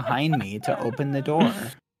things behind me to open the door.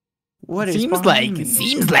 What is behind me?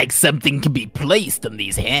 Seems like something can be placed on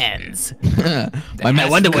these hands. I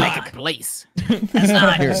wonder what I could place. That's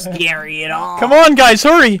not scary at all. Come on, guys,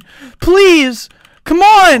 hurry, please. Come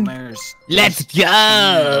on. Let's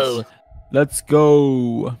go. Let's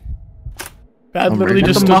go. Bad I'm literally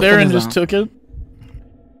ready. just What the stood there muffin and is just that? took it.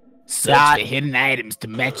 Search for hidden items to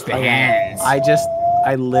match the hands.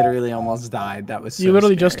 I literally almost died. That was so You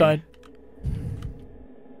literally just scary. died.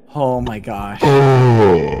 Oh my gosh.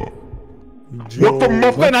 What the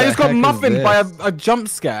muffin? What I the just got heck is muffined by this? a jump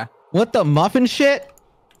scare. What the muffin shit?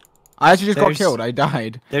 I actually just got There's- killed. I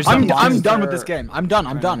died. there's I'm some done with monster this game. I'm done.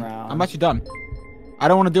 I'm done. running around. I'm actually done. I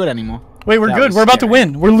don't want to do it anymore. Wait, we're That good. was We're about to scary.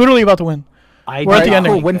 win. We're literally about to win. We're at the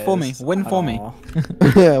ending. Cool. Win for me. Win for me.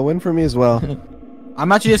 Yeah, win for me as well.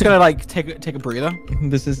 I'm actually just gonna like take a breather.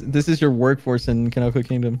 This is your workforce in Kanoko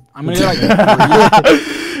Kingdom. I'm gonna like.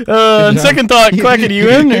 breathe. On second thought, Quackity, you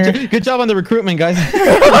in? Or? Good job on the recruitment, guys.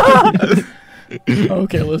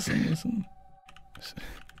 Okay, listen.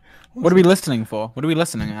 What are we listening for? What are we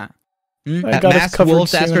listening at? I That got us masked covered wolf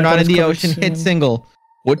soon, I astronaut got in us the covered ocean hit soon. single.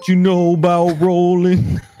 What you know about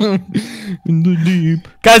rolling in the deep?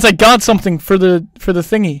 Guys, I got something for the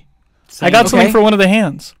thingy. I got something Okay. for one of the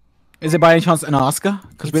hands. Is it by any chance an Oscar?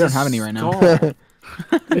 Because we don't have any right now.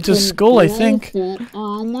 It's a skull, I think. Wait,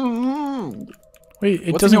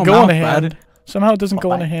 it What's in doesn't your go on a mouth, hand. bud? Somehow it doesn't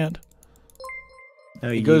go on a hand. No,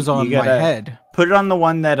 It goes on my gotta head. Put it on the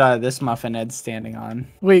one that this muffin head's standing on.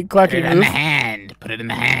 Wait, Put it Quackity, in the move. hand. Put it in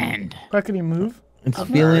the hand. Quackity, move. It's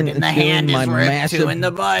feeling in the hand my is worth massive two in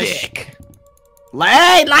the bush. Dick.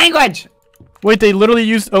 Hey, language! Wait, they literally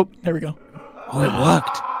used. Oh, there we go. Oh, it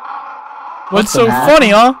worked. What's so funny,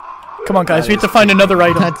 huh? Come on, guys, we have to find another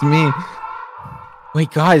item. That's me. Wait,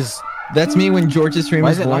 guys. That's me when George's stream Why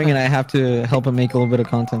is is it boring like and I have to help him make a little bit of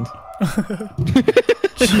content.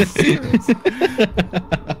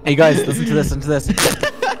 Hey guys, listen to this. Listen to this.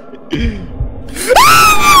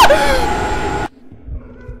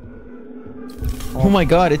 Oh my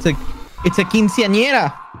god, it's a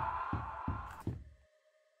quinceañera.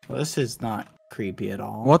 This is not creepy at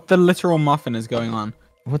all. What the literal muffin is going on?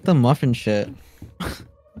 What the muffin shit?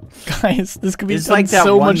 Guys, this could be It's done like that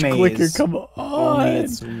so one much maze, quicker. Come on. Only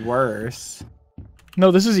it's worse.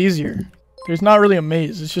 No, this is easier. There's not really a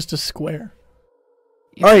maze. It's just a square.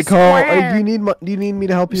 All right, Carl. Do you need me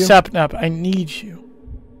to help you? Sapnap, I need you.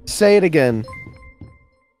 Say it again.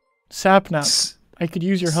 Sapnap, I could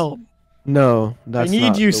use your help. No, that's I need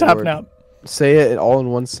not you, the word. Sapnap. Say it all in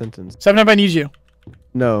one sentence. Sapnap, I need you.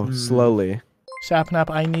 No, slowly. Sapnap,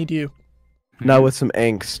 I need you. Now with some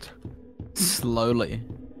angst. Slowly.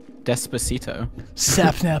 Despacito.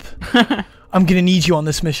 Sapnap, I'm gonna need you on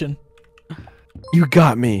this mission. You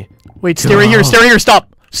got me. Wait, stay right here. Stay right here.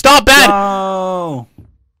 Stop. Stop, Bad. Oh.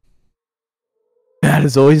 Bad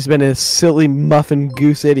has always been a silly muffin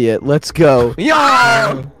goose idiot. Let's go.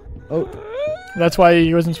 Yo! Oh. That's why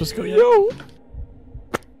he wasn't supposed to go yet.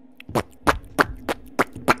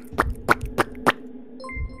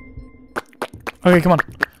 Okay, come on.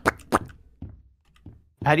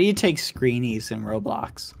 How do you take screenies in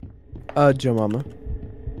Roblox? Joe Mama.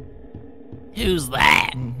 Who's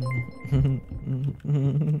that?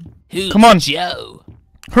 Who's Come on. Joe?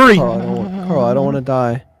 Hurry. Carl, I don't want to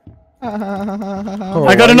die. Carl,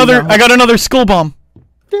 I got another skull bomb.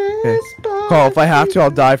 Okay. Carl, if I have to, I'll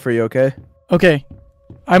die for you, okay? Okay.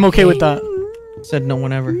 I'm okay with that. Said no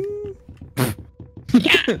one ever.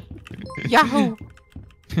 Yahoo! Yahoo!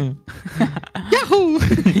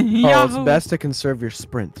 Carl, it's best to conserve your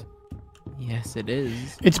sprint. Yes, it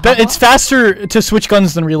is. It's faster to switch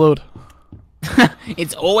guns than reload.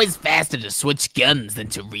 It's always faster to switch guns than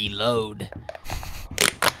to reload.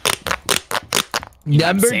 You know what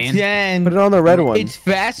I'm Number saying? 10. Put it on the red one. It's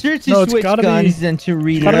faster to No, it's switch gotta guns be- than to Gotta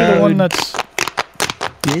be the one reload. that's.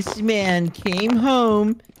 This man came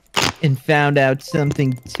home and found out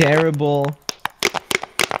something terrible.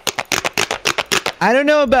 I don't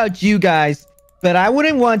know about you guys, but I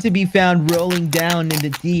wouldn't want to be found rolling down in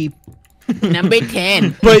the deep. Number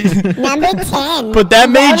 10. But Number 10. but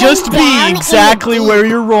that may just Rolling be down in exactly the where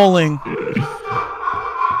you're rolling.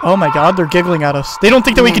 Oh my God, they're giggling at us. They don't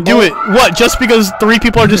think that we could do it. What? Just because 3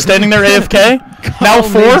 people are just standing there AFK? Now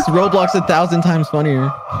 4? Makes Roblox 1,000 times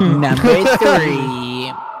funnier. Number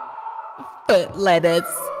 3. Foot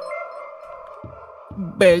lettuce.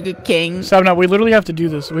 Burger King. Sapnap, we literally have to do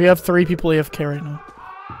this. We have 3 people AFK right now.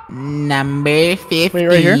 Number 15. Wait,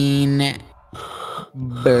 right here?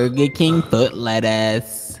 Burger King foot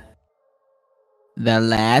lettuce. The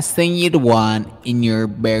last thing you'd want in your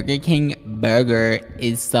Burger King burger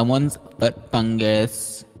is someone's foot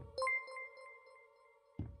fungus.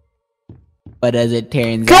 But as it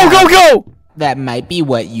turns out, Go! that might be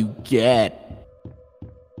what you get.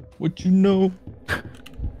 What you know?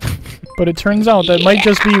 But it turns out that might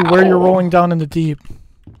just be where you're rolling down in the deep.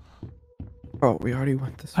 Oh, we already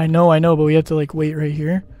went this. I know, but we have to like wait right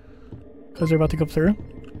here. Because they're about to go through.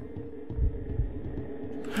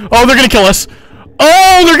 Oh, they're gonna kill us!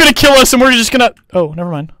 Oh, they're gonna kill us and we're just gonna... Oh,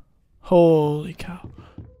 never mind. Holy cow.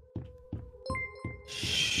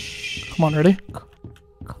 Come on, ready?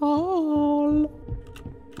 Call.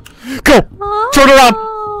 Go! Turn around!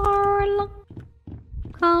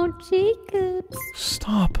 Oh, Jacobs.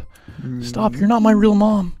 Stop. Stop, you're not my real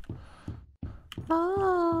mom.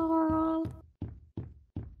 Carl.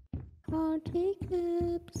 Oh,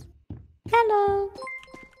 Jacobs. Hello.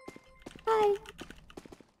 Hi.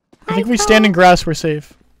 I think if we stand in grass, we're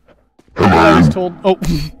safe. I was told... Oh.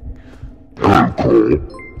 I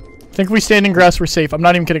think if we stand in grass, we're safe. I'm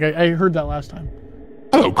not even kidding. I heard that last time.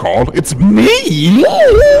 Hello, Carl. It's me.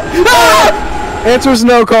 Answer is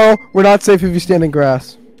no, Carl. We're not safe if you stand in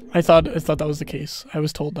grass. I thought that was the case. I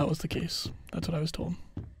was told that was the case. That's what I was told.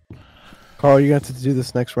 Carl, you're going to have to do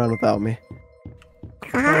this next round without me.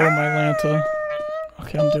 Oh, my Lanta.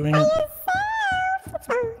 Okay, I'm doing it. It's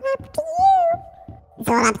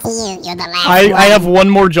all up to you. You're the last I have one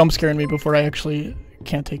more jump scare in me before I actually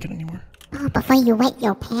can't take it anymore. Oh, before you wet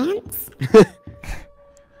your pants?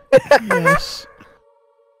 Yes.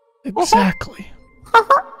 Exactly.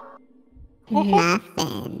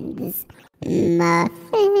 Muffins.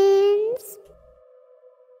 Muffins.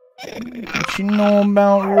 What you know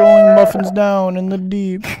about rolling muffins down in the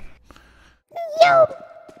deep? Yo.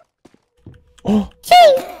 Oh.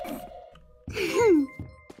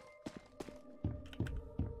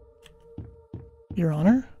 Your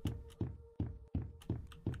Honor?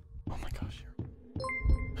 Oh my gosh.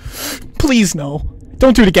 Please no.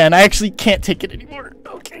 Don't do it again. I actually can't take it anymore.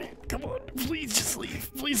 Okay, come on. Please just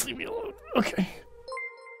leave. Please leave me alone. Okay.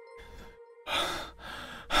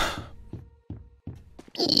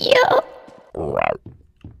 Yo. Rawr.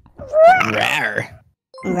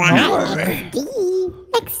 Right. D.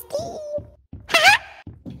 XD.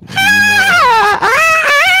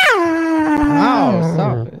 Wow,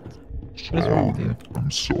 stop it. What is wrong with you?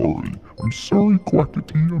 I'm sorry. I'm sorry,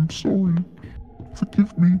 Quackity. I'm sorry.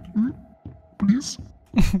 Forgive me. Please.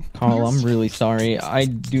 Karl, I'm really sorry. I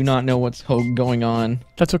do not know what's going on.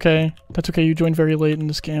 That's okay. That's okay. You joined very late in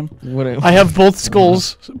this game. What? I have both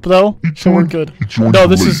skulls, though, so we're good. He joined No,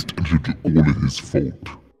 this is. late and it's all his fault.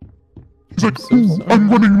 He's like, ooh, I'm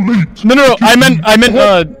running late. No. I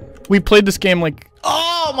meant. We played this game like.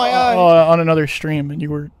 Oh my eye! On another stream, and you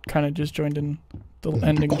were kind of just joined in the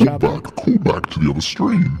ending chapter. Call back to the other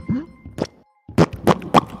stream.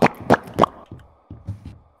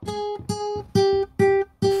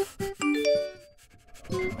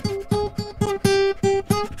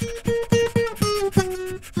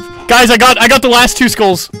 Guys, I got the last 2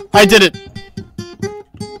 skulls. I did it.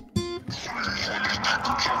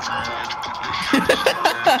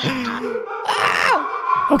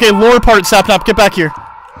 Okay, lower part, Sapnap, get back here.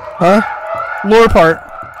 Huh? Lower part.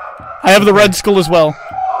 I have the red skull as well.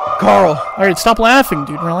 Karl. Alright, stop laughing,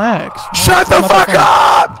 dude. Relax. Shut the fuck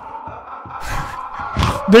up!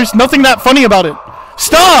 There's nothing that funny about it.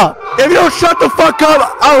 Stop! If you don't shut the fuck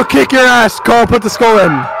up, I will kick your ass. Karl, put the skull in.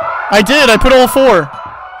 I did. I put all 4.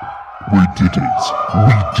 We did it.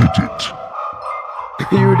 We did it.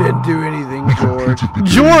 You didn't do anything, George.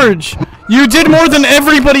 George, you did more than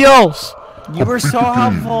everybody else. You were so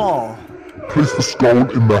helpful. Place the skull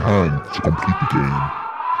in the hand to complete the game.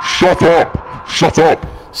 Shut up! Shut up!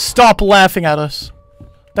 Stop laughing at us.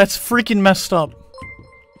 That's freaking messed up.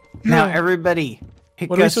 Now everybody, pick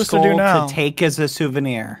What are we a supposed to skull do now? to take as a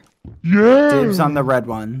souvenir. Yeah! Dibs on the red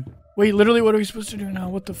one. Wait, literally, what are we supposed to do now?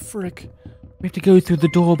 What the frick? We have to go through the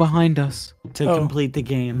door behind us. To complete the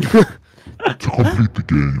game. To complete the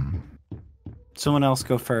game. Someone else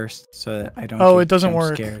go first, so that I don't. Oh, get it doesn't jump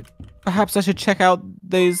work. Scared. Perhaps I should check out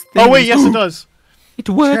those things. Oh wait, yes it does. It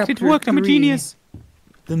worked. It Chapter worked. I'm a 3. genius.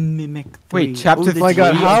 The mimic. Wait, 3. chapter the My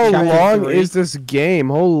God, tree how of chapter long 3. is this game?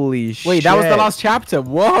 Holy shit. Wait, that was the last chapter.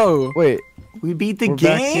 Whoa. Wait, We beat the We're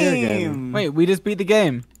back here game. again. Wait, we just beat the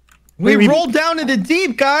game. We we- rolled down in the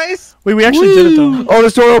deep, guys. Wait, we actually did it though. oh,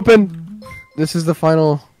 this door open. This is the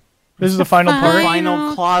final. This is the final part.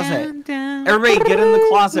 Final closet. Everybody, get in the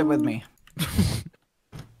closet with me.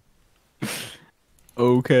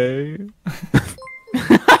 Okay.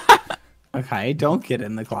 Okay, don't get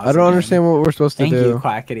in the closet. I don't then. understand what we're supposed to Thank do. you,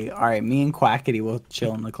 Quackity. All right, me and Quackity will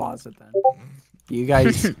chill in the closet then. You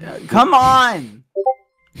guys, come on!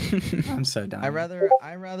 I'm so done. I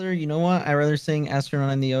rather, you know what? I rather sing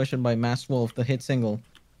 "Astronaut in the Ocean" by Masked Wolf, the hit single.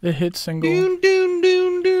 The hit single.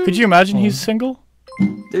 Could you imagine he's single?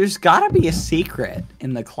 There's gotta be a secret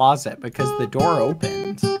in the closet because the door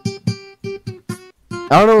opens. I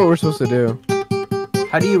don't know what we're supposed to do.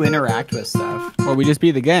 How do you interact with stuff? Well, we just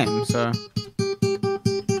beat the game, so.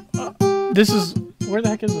 This is where the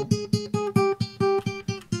heck is it?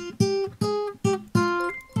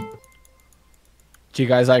 Do you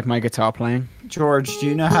guys like my guitar playing? George, do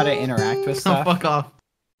you know how to interact with Oh, stuff? fuck off.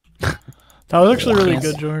 That was actually really Yes.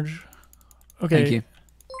 good, George. Okay. Thank you.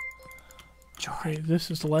 Okay,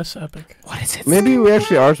 this is less epic. What is it? Maybe we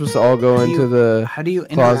actually are supposed to all go How do into you- the. How do you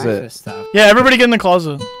interact closet. with stuff? Yeah, everybody get in the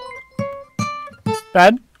closet.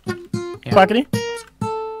 Bad? Yeah. Quackity?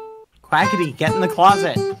 Quackity, get in the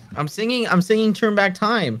closet. I'm singing "Turn Back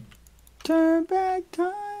Time." Turn back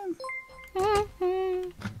time.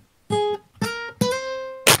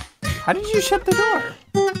 How did you shut the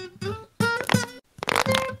door?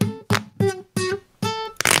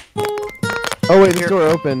 Oh wait, this door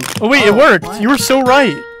opened. Oh wait, it worked. You were so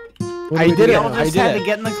right. What I we did do? it. We all I just did had it. to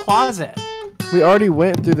get in the closet. We already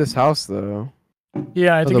went through this house though.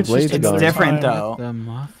 Yeah, I Oh, think the it's just blades are another gone. It's different time. though. The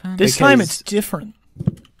muffin? This time because- it's different.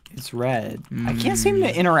 It's red. I can't seem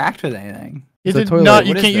to interact with anything. You It's a did toilet. not.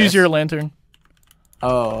 You What is can't use this? your lantern.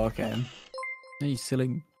 Oh, okay. You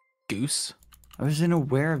silly goose. I wasn't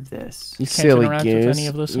aware of this. You Can't silly interact with goose. any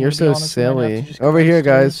of this, I'm You're gonna be so honest, we might have to silly. just go Over here,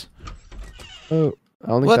 upstairs. guys. Oh, I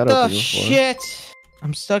don't think What that the opened before. shit?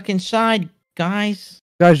 I'm stuck inside, guys.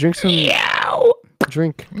 Guys, drink some.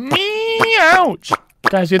 Drink. Ouch!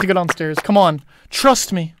 Guys, we have to go downstairs. Come on.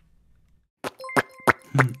 Trust me.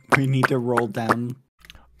 We need to roll down.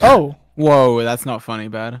 Oh. Whoa, that's not funny,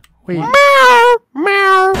 bad. Wait. What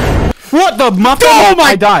the muffin? Oh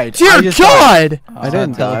my I died. Dear I just died. God! I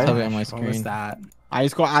didn't die. Teletubby on my What was screen. that? I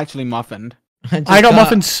just got actually muffined. I got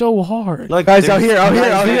muffined so hard. Look, Guys, out there's- here, out here,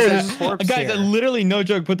 guys, out there's here. a corpse Guys, here. literally no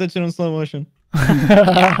joke. Put that shit on slow motion.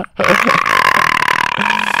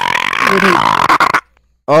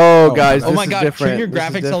 Oh, guys, Oh this my is god, different. turn your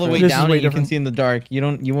This is graphics all the way This is down way and you can different. see in the dark. You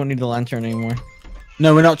won't need the lantern anymore.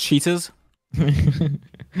 No, we're not cheaters. Okay,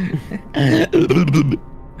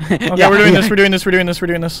 we're doing this. We're doing this. We're doing this. We're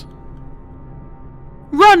doing this.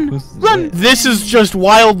 Run! Run! This is just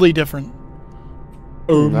wildly different.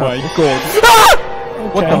 Oh my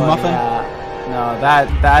god. What the muffin? No,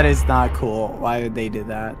 that is not cool. Why would they do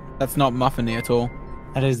that? That's not muffiny at all.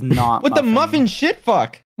 That is not. What the muffin shit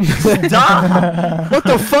fuck? Stop! What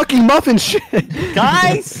the fucking muffin shit?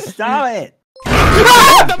 Guys, stop it!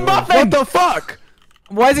 The muffin! What the fuck?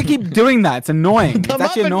 Why does it keep doing that? It's annoying. The It's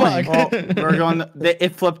actually muffin annoying. fuck. Well, we're going.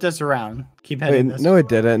 It flipped us around. Keep heading Wait, this. no, it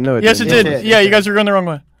didn't. No, it Yes, it didn't. did. did, Yeah, it you guys did. are going the wrong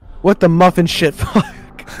way. What the muffin shit? Fuck.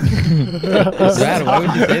 Brad, why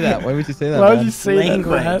would you say that? Why would you say that? Why would Brad? you say that,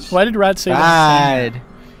 Language. Rat? Why did Rat say that? Bad.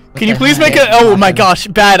 Can you please make a? Oh my gosh,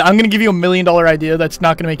 bad! I'm gonna give you $1 million idea. That's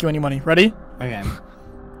not gonna make you any money. Ready? Okay.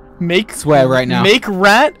 Make Swear right now. Make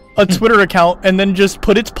Rat a Twitter account and then just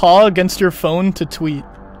put its paw against your phone to tweet.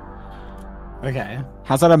 Okay.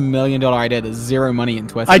 How's that $1 million idea? There's zero money in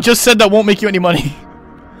Twitter. I just said that won't make you any money.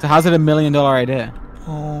 So how's it $1 million idea?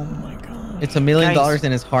 Oh my god. It's $1 million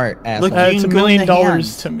in his heart, asshole. Look, It's You $1 can go in million the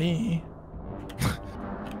hands. to me.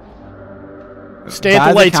 Stay at the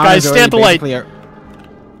Bad's lights, account guys. is Stay at the already light. basically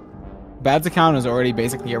Bad's account is already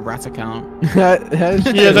basically a Rat account. Yeah,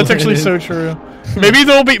 that's actually so true. Maybe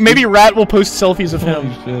maybe Rat will post selfies of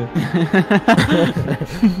him.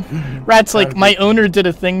 Rat's like, my owner did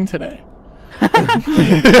a thing today.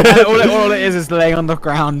 all it is laying on the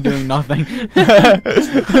ground doing nothing.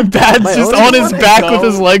 Bad's just on his back with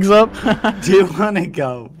his legs up. Do you want to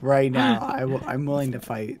go right now? I'm willing to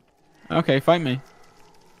fight. Okay, fight me.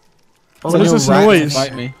 What is this Rat noise?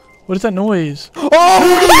 Fight me. What is that noise?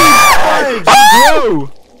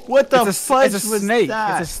 Oh! What the It's fudge a was snake.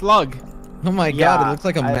 that? It's a slug. Oh my Yeah, god, it looks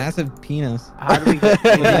like a I- massive penis. How do we get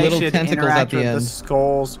maybe I little should tentacles interact at the with the end.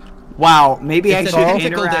 skulls? Wow, maybe I It's a should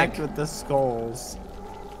tentacle interact dick. with the skulls.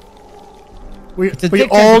 We It's a we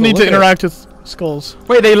dick all tentacle, need to look at it. interact with skulls.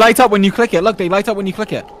 Wait, they light up when you click it. Look, they light up when you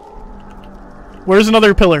click it. Where's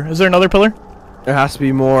another pillar? Is there another pillar? There has to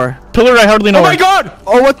be more. Pillar I hardly know. Oh my where. god!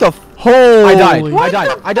 Oh, what the? Holy! I died. I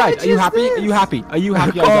died. I died. Are you happy? Are you happy? Are you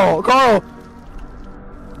happy? I Carl, died. Carl,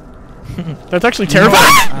 That's actually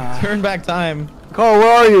terrifying. Turn back time. Carl,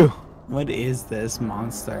 where are you? What is this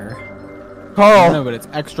monster? I Carl, know, but it's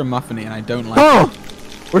extra muffiny and I don't like Carl,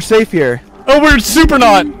 we're safe here. Oh, we're super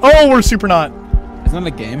not. Oh, we're super not. it. It's not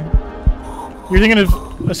a game. You're thinking of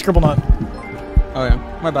a scribble knot. Oh yeah,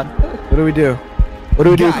 my bad. What do we do? What do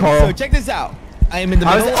we do, Guys, Carl? so check this out. I am in the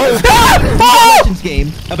How's middle it- of a Legends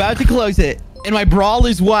game, about to close it, and my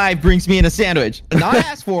brawler's wife brings me in a sandwich. Not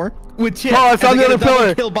asked for, with chips. Carl, I found the as other get a double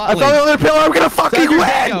pillar. kill bot I found the lane. other pillar. I'm gonna fucking How's your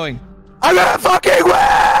day win. going? I'm gonna fucking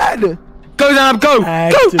win. Go down, go! Go!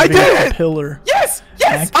 Activate I did the it! pillar. Yes!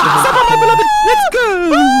 Yes! Activate Stop on my beloved! Let's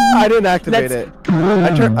go! I didn't activate it.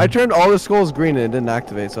 I turned all the skulls green and it didn't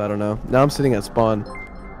activate, so I don't know. Now I'm sitting at spawn.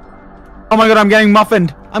 Oh my god, I'm getting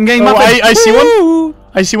muffined. I'm getting Oh, muffined. I see one. Woo!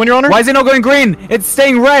 I see one, Your Honor. Why is it not going green? It's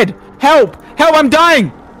staying red. Help! Help! I'm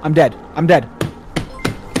dying. I'm dead. I'm dead.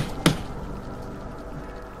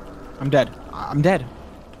 I'm dead. I'm dead.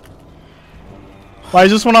 Why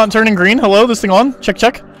is this one not turning green? Hello, this thing on? Check,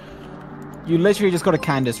 check. You literally just got a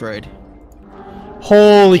Candace raid.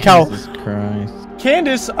 Holy cow. Jesus Christ.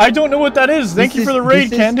 Candace, I don't know what that is. Thank you for the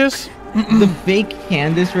raid, Candace. The fake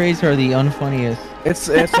Candace raids are the unfunniest It's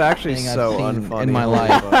actually thing I've so seen unfunny. in my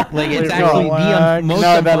life. Like, it's Wait, actually the relax. most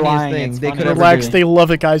No, they're unfunniest lying. thing It's they funny. could ever Relax, do. they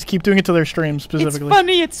love it, guys. Keep doing it to their streams specifically. It's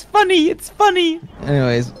funny. It's funny. It's funny.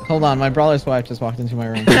 Anyways, hold on. My brawler's wife just walked into my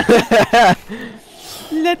room.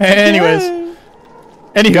 Let's Anyways. go.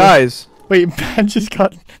 Anyway, Guys, wait, Ben just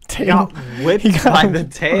got tail. Got whipped He got- by the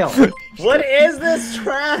tail. What is this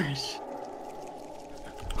trash?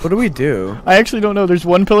 what do we do? I actually don't know. There's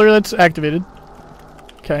one pillar that's activated.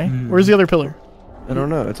 Okay, where's the other pillar? I don't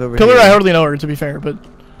know. It's over Pillar, here. I hardly know her, to be fair, but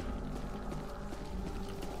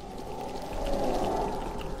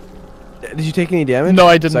Did you take any damage? No,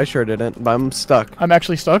 I 'Cause didn't. I sure didn't, but I'm stuck. I'm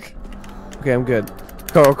actually stuck. Okay, I'm good.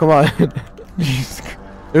 Carl, come on.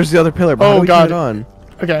 There's the other pillar. But how Oh, do we God. Keep it on?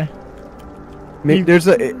 Okay. Maybe there's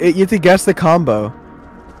you have to guess the combo.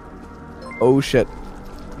 Oh shit.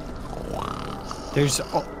 There's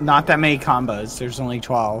not that many combos. There's only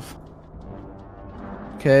 12.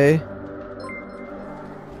 Okay.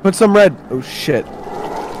 Put some red. Oh shit.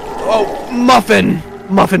 Oh, muffin.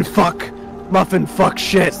 Muffin fuck. Muffin fuck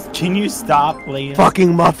shit. Can you stop, please?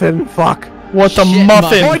 Fucking muffin fuck. What the Shit,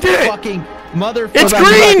 muffin? Oh, I did it! Fucking motherfucker. It's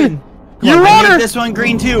green! Your I Honor! made this one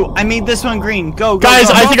green too. I made this one green. Go, go, Guys,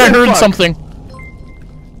 go. I think I Muffin heard fuck.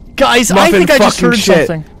 something. Guys, I Muffin think I just fucking heard shit.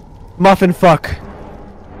 something. Muffin fuck.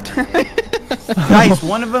 Guys,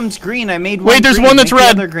 one of them's green. I made one. Wait, there's green. one that's Make the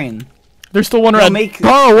red. other green. There's still one No, red. make.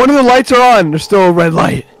 Oh, one of the lights are on. There's still a red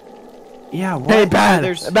light. Yeah. What? Hey, Bad.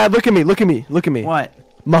 There's... Bad, look at me. Look at me. Look at me. What?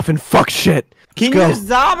 Muffin, fuck shit. Can Let's you go.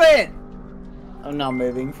 stop it? I'm not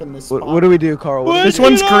moving from this spot. What do we do, Carl? What do we This do?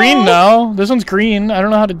 one's green now. This one's green. I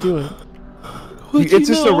don't know how to do it. It's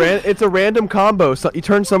just a random combo. So you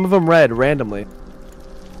turn some of them red randomly.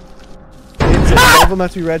 Some of them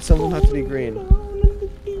have to be red, some of them have to be green.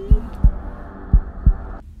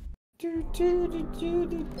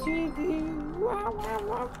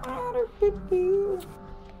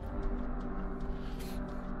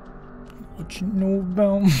 What you know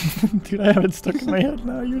about? Dude, I have it stuck in my head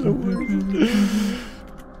now. You're the worst.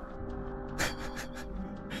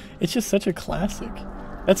 It's just such a classic.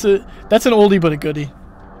 That's an oldie but a goodie.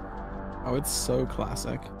 Oh, it's so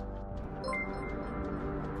classic.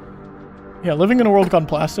 Yeah, living in a world gone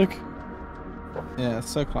plastic. Yeah, it's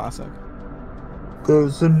so classic.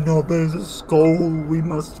 There's another skull we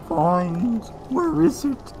must find. Where is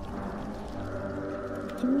it?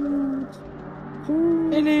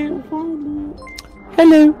 Hello. Hello.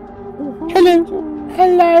 Hello. Hello.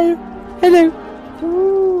 Hello. Hello.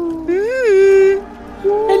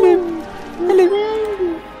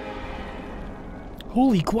 Hello.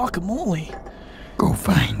 Holy guacamole. Go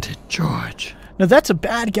find it, George. Now that's a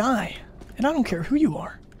bad guy. And I don't care who you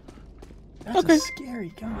are. That's a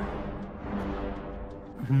scary guy.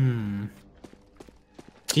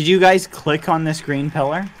 Did you guys click on this green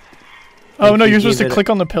pillar? Oh, Like, no, you you're supposed to gave it- click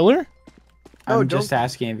on the pillar? I'm just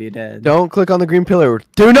asking if you did. Don't click on the green pillar.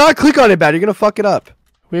 Do not click on it, Bad. You're gonna fuck it up.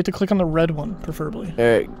 We have to click on the red one, preferably.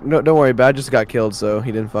 Alright, no, don't worry. Bad just got killed, so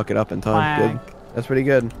he didn't fuck it up in time. Quack. Good. That's pretty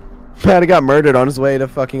good. Bad got murdered on his way to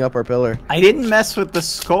fucking up our pillar. I didn't mess with the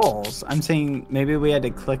skulls. I'm saying maybe we had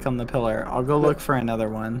to click on the pillar. I'll go look for another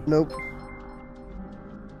one. Nope.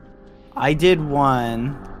 I did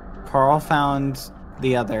one. Carl found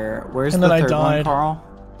the other. Where's And the then I third one, died. Carl?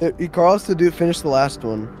 Carl has to finish the last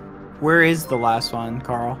one. Where is the last one,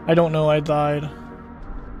 Carl? I don't know, I died.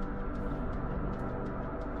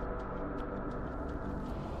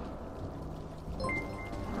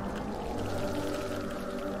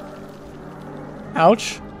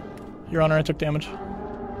 Ouch. Your Honor, I took damage.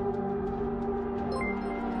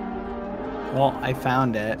 Well, I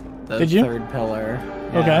found it. The Did you? third pillar.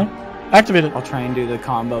 Okay. Activate it. I'll try and do the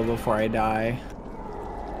combo before I die.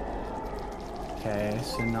 Okay,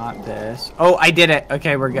 so not this. Oh, I did it.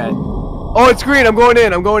 Okay, we're good. Oh, it's green. I'm going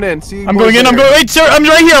in. I'm going in. See. I'm going in. I'm going. Wait, sir. I'm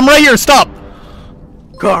right here. I'm right here. Stop.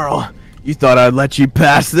 Carl, you thought I'd let you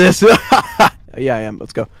pass this? Yeah, I am.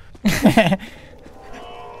 Let's go. Let's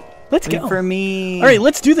Wait go. for me. All right,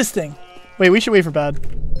 let's do this thing. Wait, we should wait for Bad.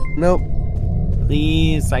 Nope.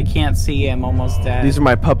 Please, I can't see. I'm almost dead. These are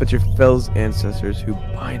my puppets, your Phil's ancestors who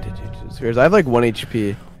binded you to the spheres. I have like 1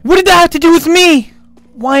 HP. What did that have to do with me?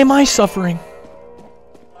 Why am I suffering?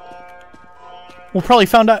 We'll probably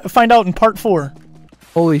find out in part 4.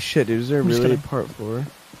 Holy shit, dude! Is there just really kidding. part 4?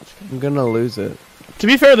 I'm gonna lose it. To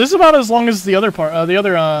be fair, this is about as long as the other part. No,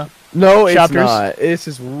 it's chapters. not. This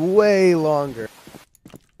is way longer.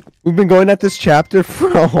 We've been going at this chapter for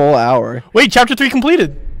a whole hour. Wait, chapter 3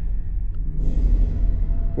 completed.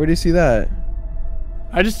 Where do you see that?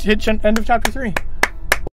 I just hit end of chapter 3.